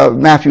beginning of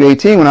Matthew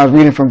 18, when I was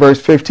reading from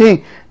verse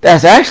 15,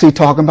 that's actually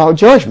talking about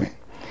judgment.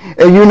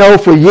 And you know,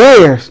 for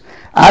years,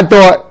 I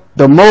thought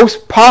the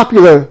most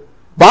popular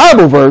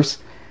Bible verse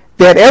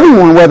that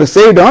everyone, whether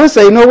saved or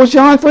unsaved, know was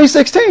John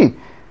 3:16.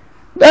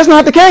 That's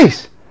not the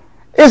case.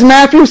 It's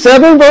Matthew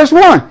 7, verse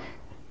 1.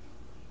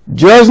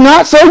 Judge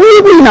not, so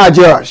you be not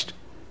judged.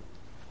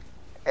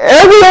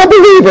 Every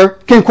unbeliever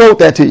can quote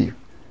that to you.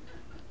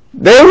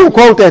 They will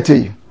quote that to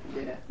you.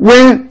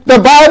 When the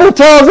Bible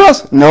tells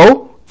us,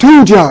 no,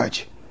 to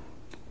judge.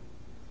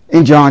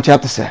 In John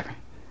chapter 7.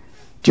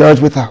 Judge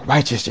with a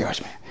righteous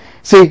judgment.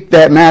 See,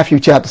 that Matthew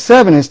chapter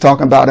 7 is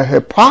talking about a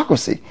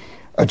hypocrisy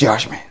of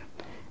judgment.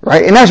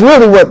 Right? And that's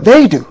really what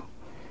they do.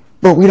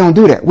 But we don't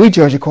do that. We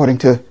judge according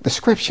to the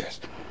scriptures.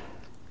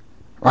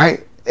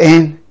 Right?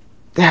 And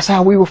that's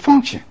how we will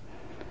function.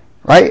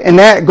 Right? And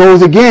that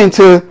goes again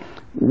to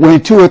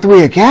when 2 or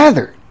 3 are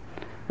gathered.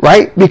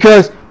 Right?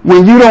 Because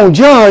when you don't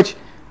judge,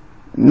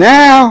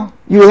 now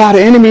you allow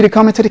the enemy to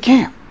come into the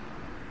camp.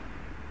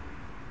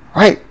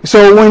 Right?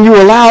 So when you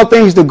allow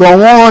things to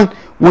go on,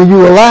 when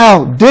you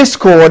allow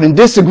discord and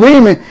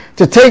disagreement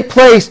to take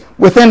place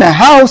within the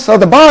house of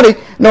the body,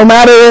 no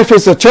matter if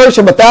it's a church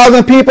of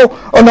 1,000 people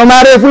or no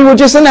matter if we were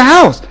just in the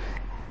house,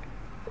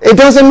 it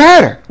doesn't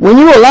matter. When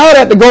you allow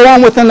that to go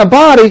on within the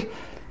body,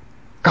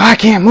 God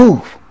can't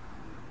move.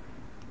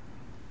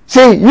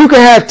 See, you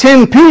can have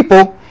 10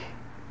 people,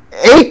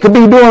 8 could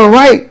be doing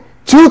right,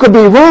 2 could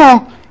be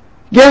wrong.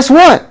 Guess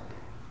what?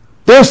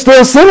 There's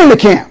still sin in the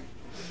camp.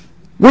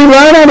 We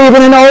learn that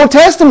even in the Old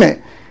Testament.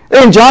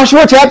 In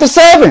Joshua chapter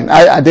 7,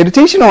 I did a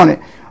teaching on it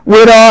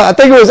with, I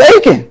think it was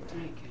Achan.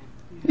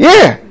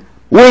 Yeah.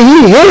 When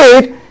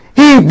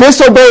he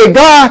disobeyed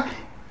God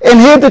and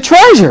hid the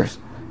treasures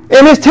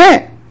in his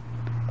tent.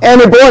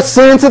 And it brought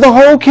sin to the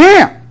whole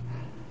camp.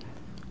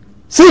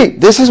 See,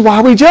 this is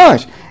why we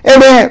judge.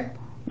 And then,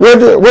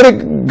 what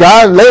did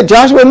God let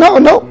Joshua know?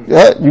 No,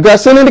 you got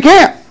sin in the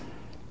camp.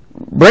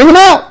 Bring him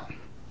out.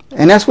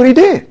 And that's what he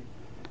did.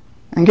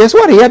 And guess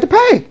what? He had to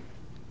pay.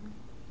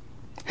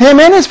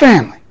 Him and his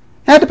family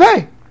had to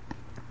pay.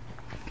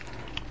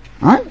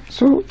 All right,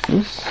 so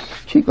let's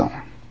keep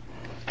going.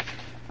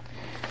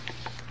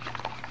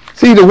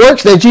 See, the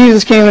works that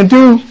Jesus came to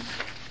do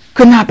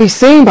could not be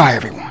seen by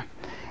everyone.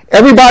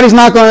 Everybody's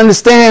not going to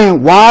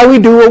understand why we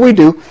do what we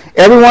do.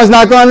 Everyone's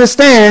not going to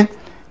understand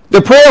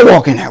the prayer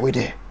walking that we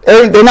did.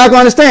 They're not going to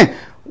understand.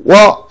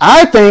 Well,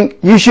 I think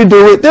you should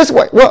do it this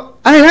way. Well,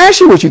 I didn't ask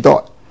you what you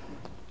thought.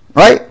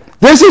 Right?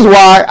 This is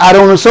why I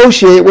don't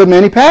associate with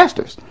many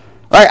pastors.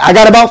 Right? I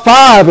got about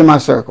 5 in my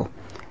circle.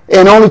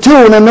 And only 2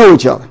 of them know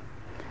each other.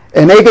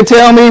 And they can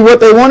tell me what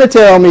they want to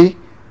tell me.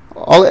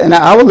 And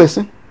I will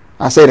listen.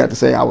 I say that to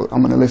say I'm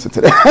going to listen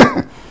to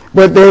that.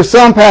 But there's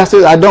some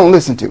pastors I don't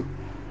listen to.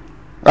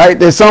 Right?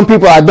 There's some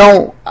people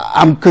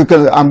I'm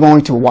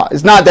going to watch.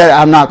 It's not that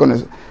I'm not going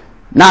to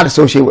not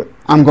associate with.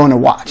 I'm going to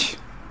watch.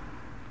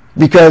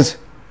 Because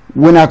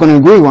we're not going to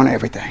agree on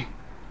everything.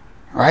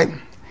 Right?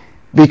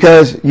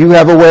 Because you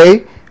have a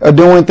way of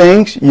doing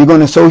things. You're going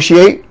to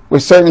associate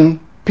with certain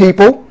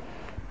people.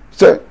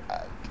 That's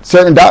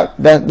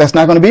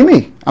not going to be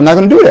me. I'm not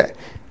going to do that.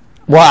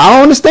 Well, I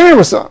don't understand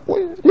with some.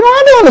 You don't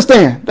have to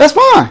understand. That's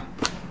fine.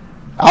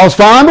 I was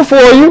fine before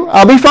you.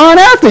 I'll be fine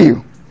after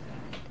you.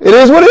 It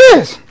is what it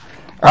is.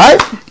 All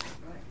right?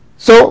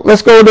 So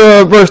let's go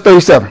to verse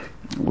 37.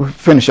 We'll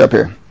finish up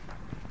here.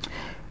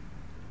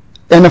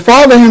 And the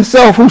Father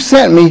himself who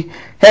sent me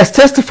has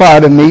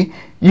testified of me.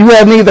 You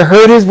have neither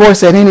heard his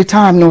voice at any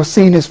time nor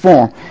seen his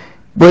form.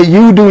 But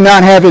you do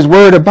not have his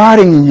word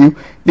abiding in you,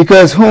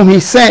 because whom he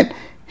sent,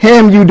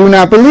 him you do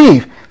not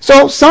believe.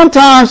 So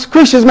sometimes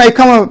Christians may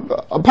come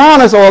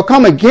upon us or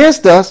come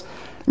against us,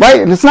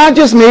 right? And it's not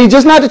just me,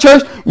 just not the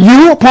church.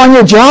 You upon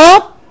your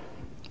job,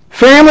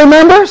 family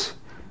members,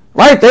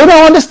 right? They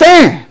don't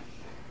understand,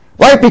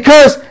 right?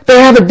 Because they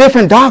have a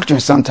different doctrine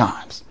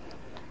sometimes,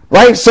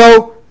 right?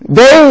 So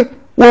they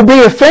will be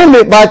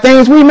offended by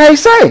things we may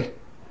say.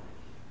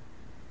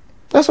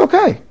 That's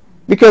okay.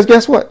 Because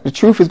guess what? The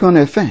truth is going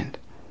to offend,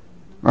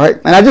 right?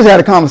 And I just had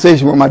a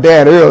conversation with my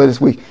dad earlier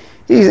this week.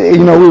 We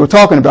were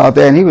talking about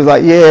that, and he was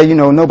like, yeah,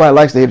 nobody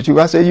likes to hear the truth.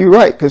 I said, you're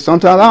right, because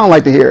sometimes I don't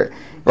like to hear it,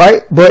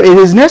 right? But it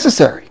is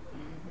necessary.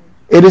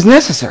 It is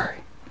necessary.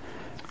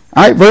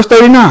 All right, verse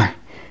 39.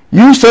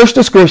 You search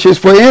the scriptures,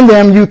 for in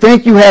them you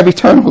think you have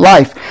eternal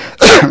life.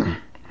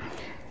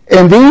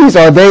 And these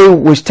are they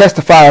which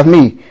testify of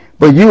me.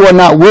 But you are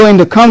not willing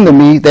to come to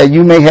me that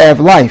you may have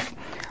life.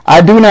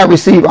 I do not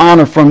receive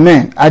honor from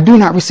men. I do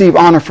not receive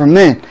honor from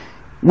men.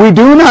 We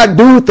do not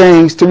do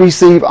things to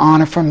receive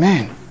honor from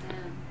men.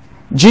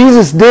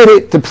 Jesus did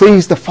it to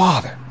please the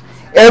Father.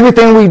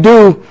 Everything we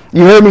do,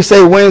 you heard me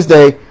say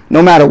Wednesday,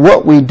 no matter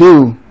what we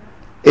do,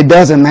 it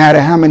doesn't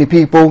matter how many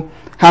people,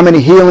 how many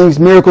healings,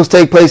 miracles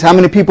take place, how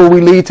many people we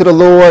lead to the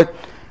Lord,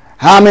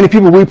 how many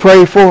people we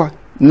pray for.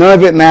 None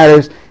of it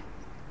matters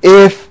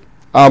if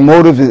our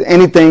motive is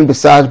anything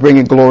besides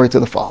bringing glory to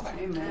the Father.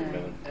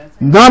 Amen.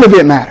 None of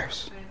it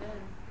matters.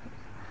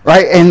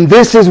 Right? And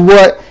this is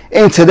what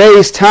in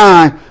today's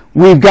time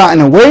we've gotten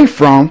away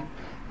from,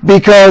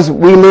 because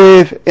we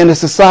live in a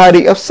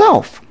society of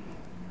self.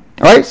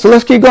 All right, so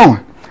let's keep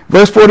going.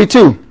 Verse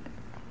 42.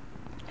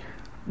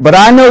 But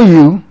I know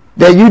you,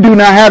 that you do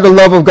not have the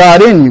love of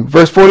God in you.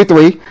 Verse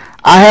 43.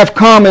 I have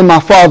come in my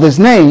Father's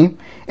name,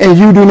 and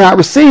you do not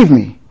receive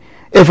me.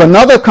 If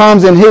another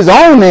comes in his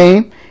own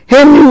name,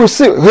 him you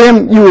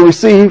will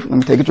receive. Let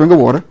me take a drink of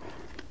water.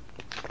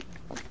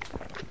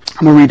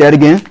 I'm going to read that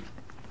again.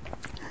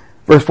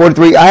 Verse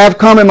 43, I have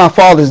come in my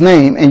Father's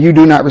name, and you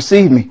do not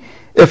receive me.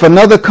 If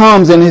another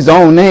comes in his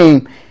own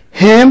name,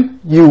 him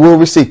you will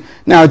receive.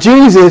 Now,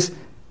 Jesus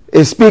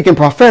is speaking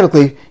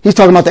prophetically. He's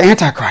talking about the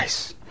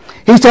Antichrist.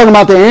 He's talking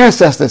about the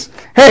ancestors.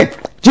 Hey,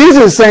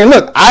 Jesus is saying,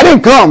 look, I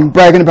didn't come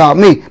bragging about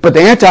me, but the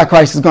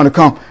Antichrist is going to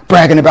come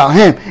bragging about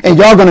him, and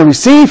y'all going to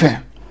receive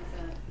him.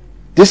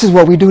 This is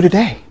what we do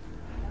today.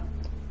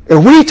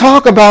 If we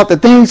talk about the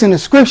things in the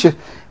scripture,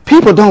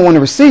 people don't want to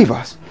receive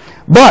us.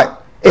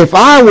 But if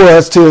I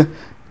was to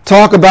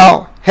talk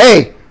about,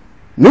 hey,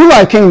 New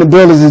Life Kingdom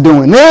Builders is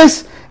doing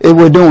this, if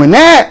we're doing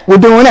that,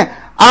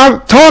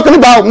 I'm talking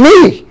about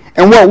me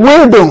and what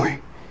we're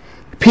doing.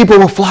 People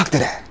will flock to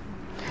that.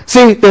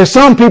 See, there's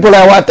some people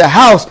that were at the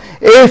house.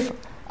 If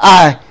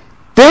I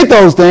did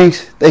those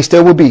things, they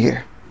still would be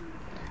here.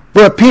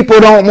 But people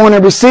don't want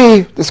to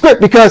receive the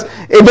script because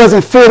it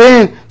doesn't fit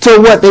in to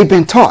what they've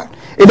been taught.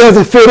 It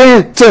doesn't fit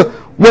in to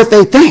what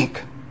they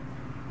think.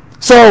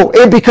 So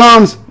it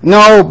becomes,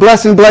 no,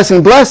 blessing,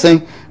 blessing,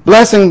 blessing,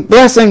 blessing,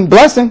 blessing,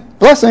 blessing,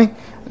 blessing.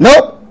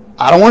 Nope,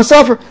 I don't want to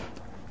suffer.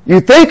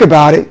 You think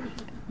about it.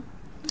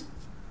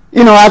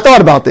 You know, I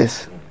thought about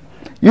this.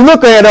 You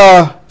look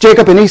at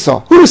Jacob and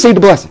Esau. Who received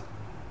the blessing?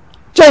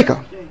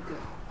 Jacob.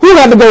 Who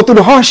had to go through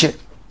the hardship?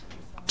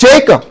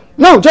 Jacob.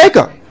 No,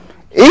 Jacob.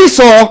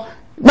 Esau.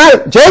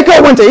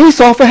 Jacob went to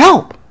Esau for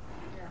help.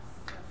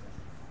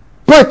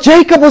 But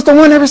Jacob was the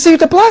one that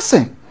received the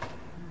blessing.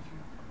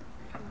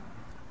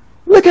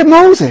 Look at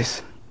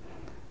Moses.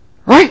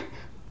 Right?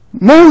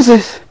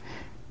 Moses,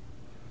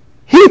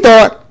 he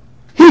thought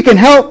he can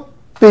help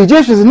the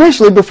Egyptians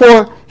initially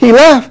before he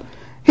left.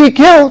 He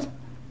killed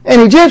an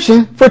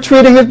Egyptian for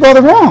treating his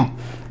brother wrong.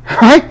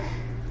 Right?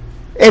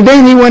 And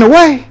then he went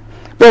away.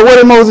 But what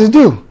did Moses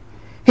do?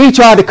 He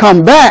tried to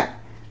come back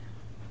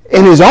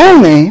in his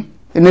own name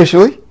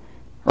initially.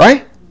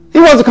 Right? He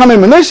wasn't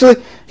coming initially.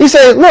 He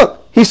said,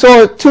 look, he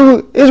saw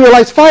two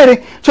Israelites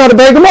fighting, tried to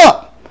beg him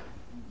up.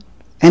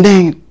 And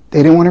then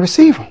they didn't want to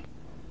receive him.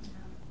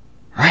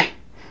 Right?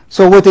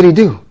 So what did he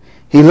do?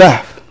 He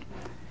left.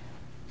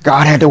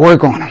 God had to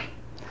work on him.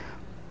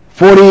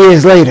 40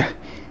 years later,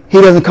 he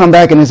doesn't come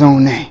back in his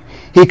own name.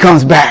 He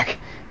comes back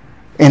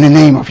in the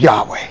name of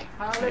Yahweh.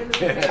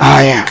 Hallelujah.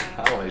 I am.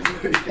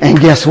 Hallelujah. And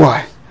guess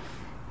what?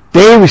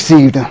 They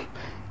received him.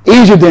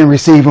 Egypt didn't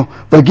receive him.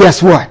 But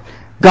guess what?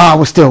 God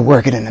was still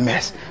working in the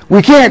midst.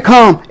 We can't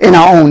come in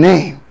our own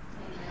name.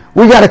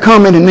 We got to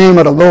come in the name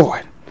of the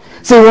Lord.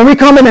 See, when we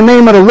come in the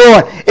name of the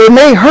Lord, it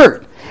may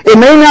hurt. It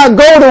may not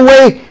go the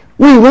way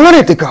we want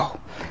it to go.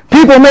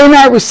 People may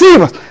not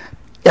receive us.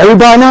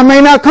 Everybody now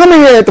may not come in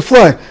here at the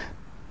flood.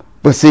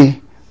 But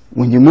see,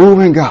 when you move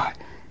in God,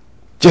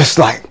 just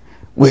like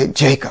with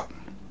Jacob,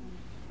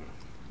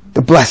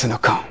 the blessing will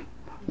come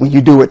when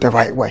you do it the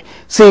right way.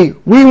 See,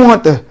 we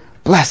want the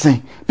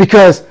blessing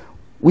because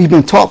we've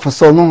been taught for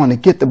so long to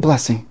get the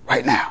blessing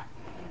right now.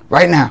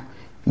 Right now.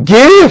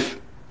 Give,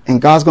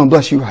 and God's going to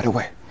bless you right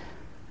away.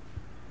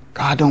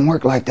 God don't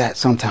work like that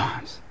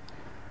sometimes.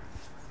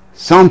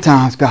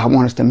 Sometimes God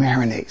wants us to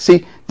marinate.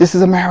 See, this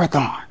is a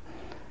marathon.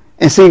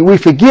 And see, we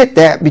forget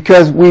that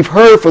because we've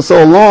heard for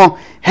so long,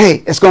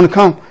 hey, it's going to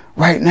come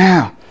right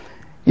now.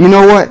 You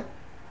know what?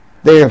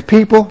 There are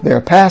people, there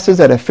are pastors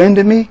that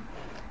offended me,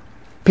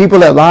 people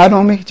that lied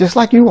on me, just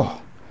like you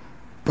all.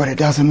 But it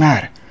doesn't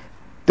matter.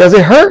 Does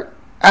it hurt?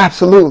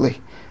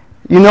 Absolutely.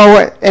 You know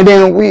what? And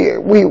then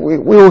we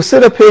will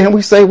sit up here and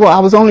we say, well, I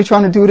was only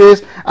trying to do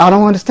this. I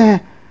don't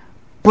understand.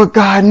 But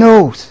God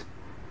knows.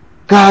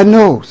 God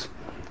knows.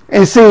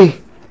 And see,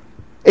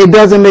 it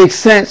doesn't make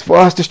sense for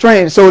us to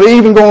strain. So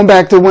even going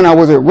back to when I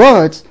was at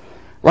Rudd's,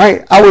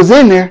 right? I was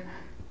in there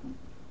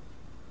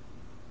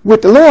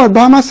with the Lord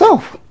by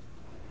myself.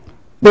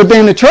 But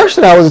then the church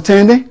that I was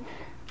attending,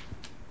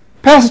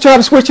 pastor tried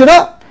to switch it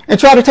up and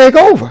try to take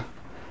over.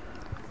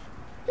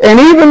 And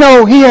even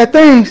though he had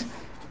things,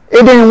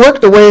 it didn't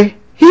work the way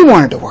he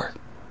wanted to work.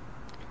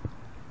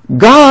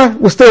 God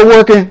was still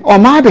working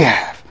on my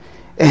behalf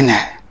in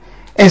that.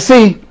 And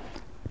see,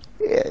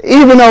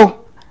 even though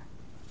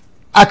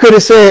I could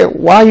have said,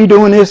 why are you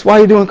doing this? Why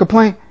are you doing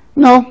complaint?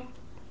 No,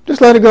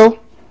 just let it go.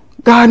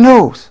 God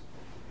knows.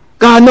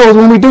 God knows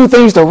when we do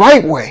things the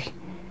right way,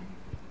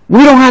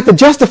 we don't have to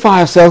justify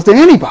ourselves to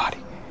anybody.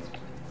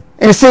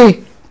 And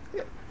see,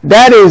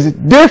 that is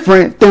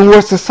different than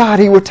what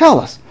society would tell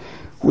us.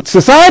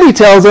 Society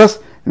tells us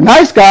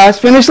nice guys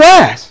finish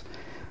last.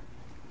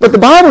 But the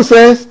Bible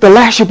says the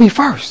last should be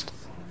first.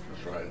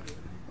 That's right.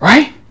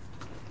 Right?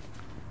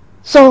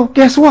 So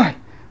guess what?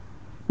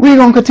 We're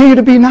going to continue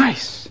to be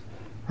nice.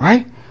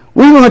 Right?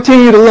 We're going to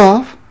continue to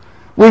love.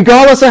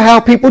 Regardless of how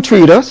people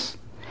treat us.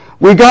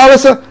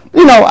 Regardless of,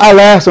 I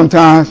laugh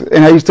sometimes,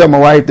 and I used to tell my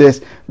wife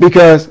this,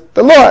 because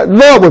the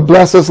Lord would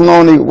bless us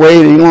along the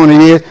way, along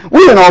the years. We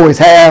didn't always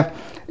have,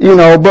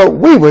 but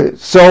we would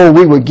sow,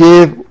 we would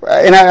give.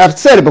 And I've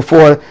said it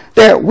before,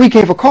 that we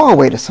gave a car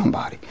away to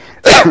somebody.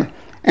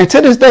 And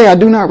to this day, I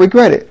do not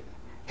regret it.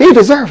 He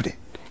deserved it.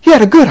 He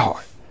had a good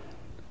heart,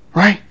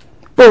 right?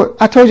 But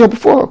I told you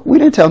before, we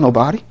didn't tell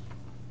nobody.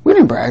 We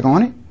didn't brag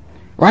on it,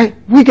 right?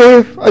 We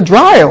gave a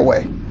dryer away.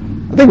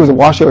 I think it was a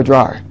washer or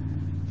dryer.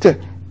 But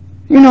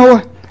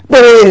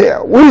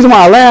the reason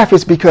why I laugh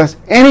is because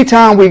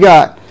anytime we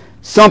got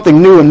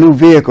something new, a new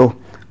vehicle,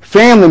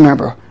 family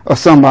member or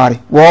somebody,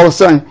 well, all of a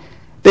sudden,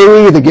 they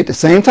would either get the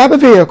same type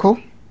of vehicle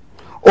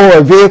or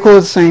a vehicle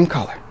of the same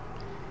color.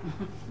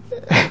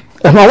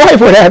 And my wife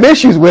would have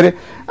issues with it.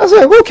 I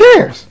said, who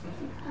cares?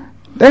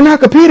 They're not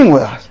competing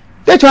with us.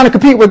 They're trying to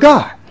compete with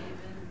God.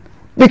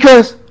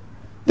 Because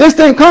this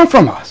didn't come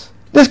from us.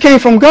 This came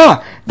from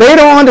God. They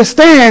don't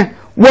understand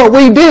what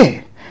we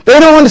did. They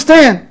don't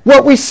understand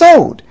what we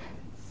sowed.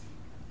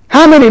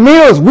 How many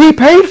meals we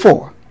paid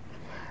for.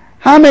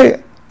 How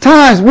many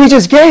times we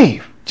just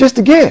gave, just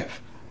to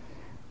give.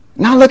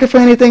 Not looking for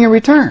anything in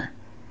return.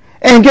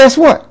 And guess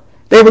what?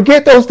 They would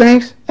get those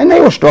things and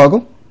they will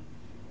struggle.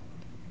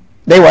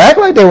 They will act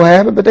like they will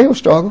have it, but they will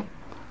struggle.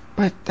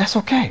 But that's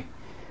okay.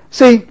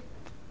 See,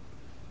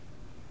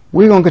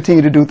 we're going to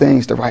continue to do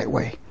things the right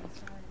way.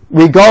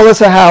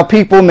 Regardless of how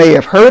people may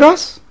have hurt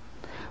us,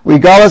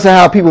 regardless of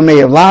how people may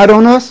have lied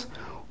on us,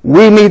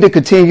 we need to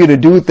continue to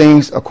do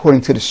things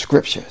according to the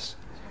scriptures,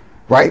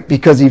 right?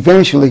 Because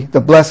eventually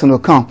the blessing will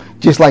come,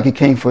 just like it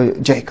came for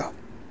Jacob.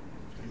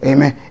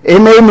 Amen. It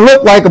may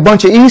look like a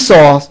bunch of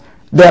Esau's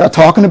that are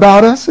talking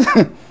about us,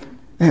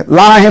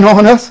 lying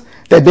on us,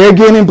 that they're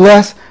getting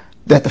blessed,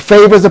 that the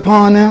favor's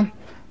upon them.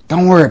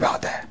 Don't worry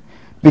about that,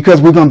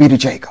 because we're going to be the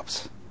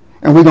Jacobs,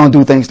 and we're going to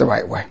do things the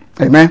right way.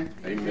 Amen?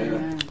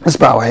 Amen. Let's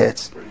bow our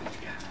heads.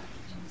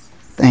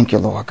 Thank you,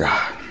 Lord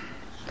God.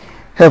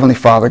 Heavenly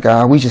Father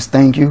God, we just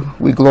thank you.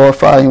 We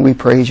glorify you and we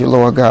praise you,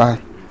 Lord God.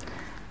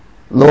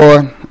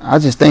 Lord, I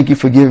just thank you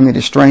for giving me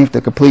the strength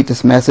to complete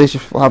this message,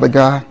 Father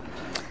God.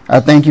 I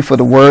thank you for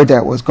the word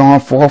that was gone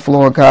forth,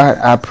 Lord God.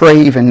 I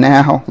pray even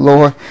now,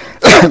 Lord,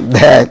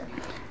 that,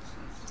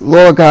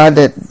 Lord God,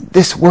 that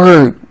this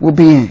word will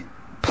be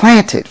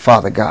planted,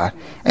 Father God,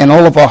 in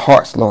all of our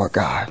hearts, Lord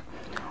God.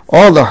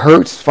 All the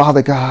hurts,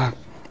 Father God,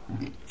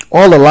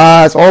 all the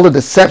lies, all the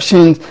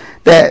deceptions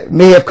that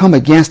may have come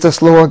against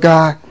us, Lord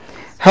God.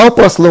 Help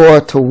us,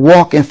 Lord, to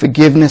walk in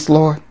forgiveness,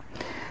 Lord.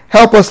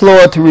 Help us,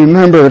 Lord, to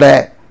remember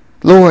that,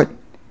 Lord,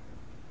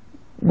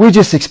 we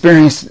just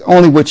experienced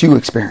only what you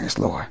experienced,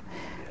 Lord.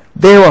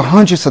 There are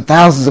hundreds of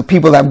thousands of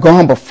people that have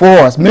gone before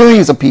us,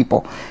 millions of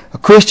people,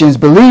 Christians,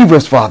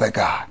 believers, Father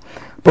God,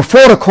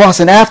 before the cross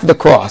and after the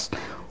cross,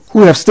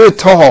 who have stood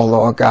tall,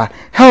 Lord God.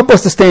 Help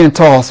us to stand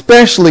tall,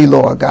 especially,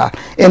 Lord God,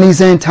 in these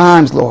end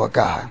times, Lord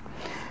God.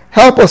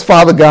 Help us,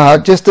 Father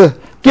God, just to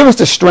give us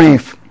the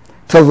strength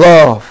to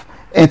love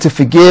and to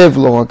forgive,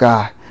 Lord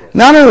God.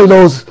 Not only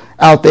those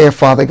out there,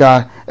 Father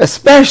God,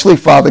 especially,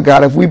 Father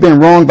God, if we've been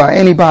wronged by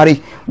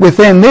anybody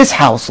within this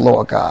house,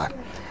 Lord God.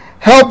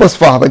 Help us,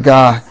 Father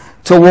God,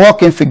 to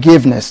walk in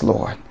forgiveness,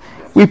 Lord.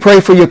 We pray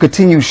for your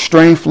continued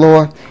strength,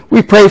 Lord.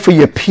 We pray for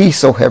your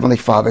peace, oh Heavenly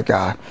Father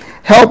God.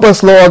 Help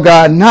us, Lord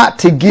God, not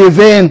to give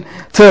in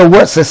to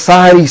what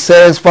society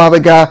says, Father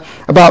God,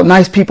 about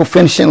nice people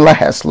finishing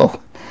last, Lord.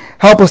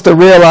 Help us to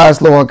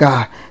realize, Lord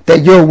God,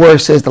 that your word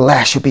says the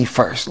last should be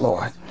first,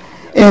 Lord.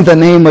 In the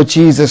name of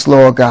Jesus,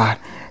 Lord God,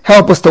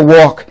 help us to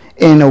walk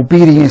in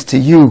obedience to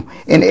you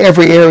in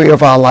every area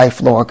of our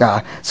life, Lord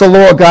God. So,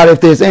 Lord God, if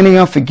there's any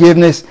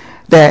unforgiveness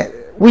that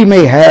we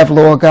may have,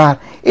 Lord God,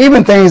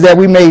 even things that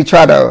we may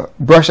try to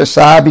brush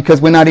aside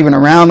because we're not even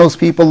around those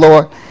people,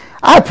 Lord,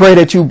 I pray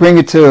that you bring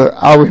it to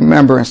our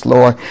remembrance,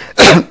 Lord,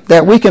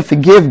 that we can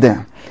forgive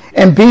them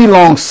and be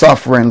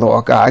long-suffering,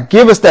 Lord God.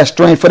 Give us that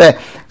strength, for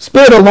that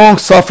spirit of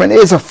long-suffering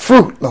is a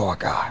fruit, Lord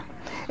God.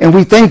 And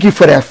we thank you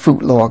for that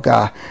fruit, Lord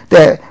God,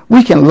 that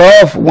we can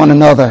love one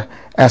another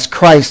as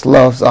Christ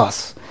loves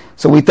us.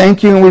 So we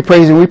thank you and we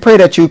praise you. We pray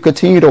that you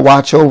continue to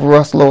watch over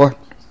us, Lord.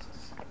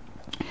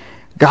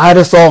 Guide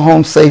us all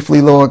home safely,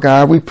 Lord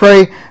God. We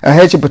pray a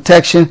hedge of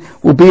protection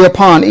will be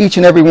upon each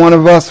and every one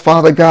of us,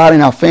 Father God,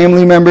 and our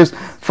family members,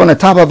 from the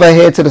top of our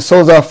head to the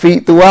soles of our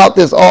feet throughout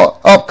this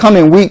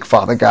upcoming week,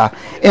 Father God.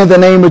 In the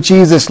name of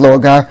Jesus,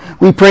 Lord God,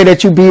 we pray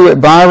that you be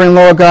with Byron,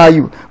 Lord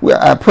God.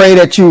 I pray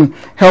that you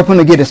help him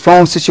to get his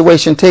phone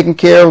situation taken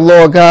care of,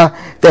 Lord God,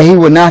 that he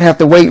would not have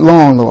to wait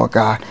long, Lord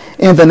God.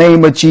 In the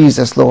name of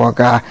Jesus, Lord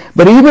God.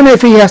 But even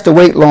if he has to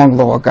wait long,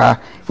 Lord God,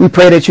 we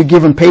pray that you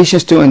give him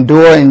patience to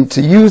endure and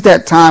to use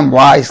that time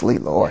wisely,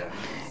 Lord.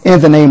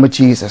 In the name of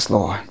Jesus,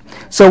 Lord.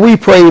 So we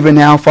pray even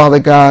now, Father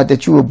God,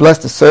 that you will bless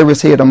the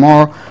service here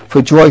tomorrow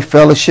for Joy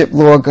Fellowship,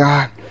 Lord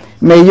God.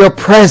 May your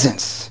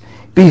presence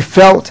be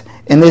felt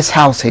in this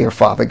house here,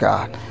 Father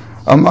God,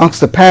 amongst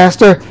the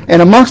pastor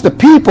and amongst the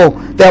people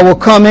that will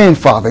come in,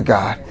 Father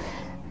God.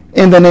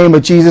 In the name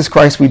of Jesus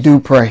Christ, we do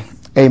pray.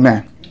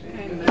 Amen.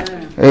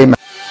 Amen. Amen.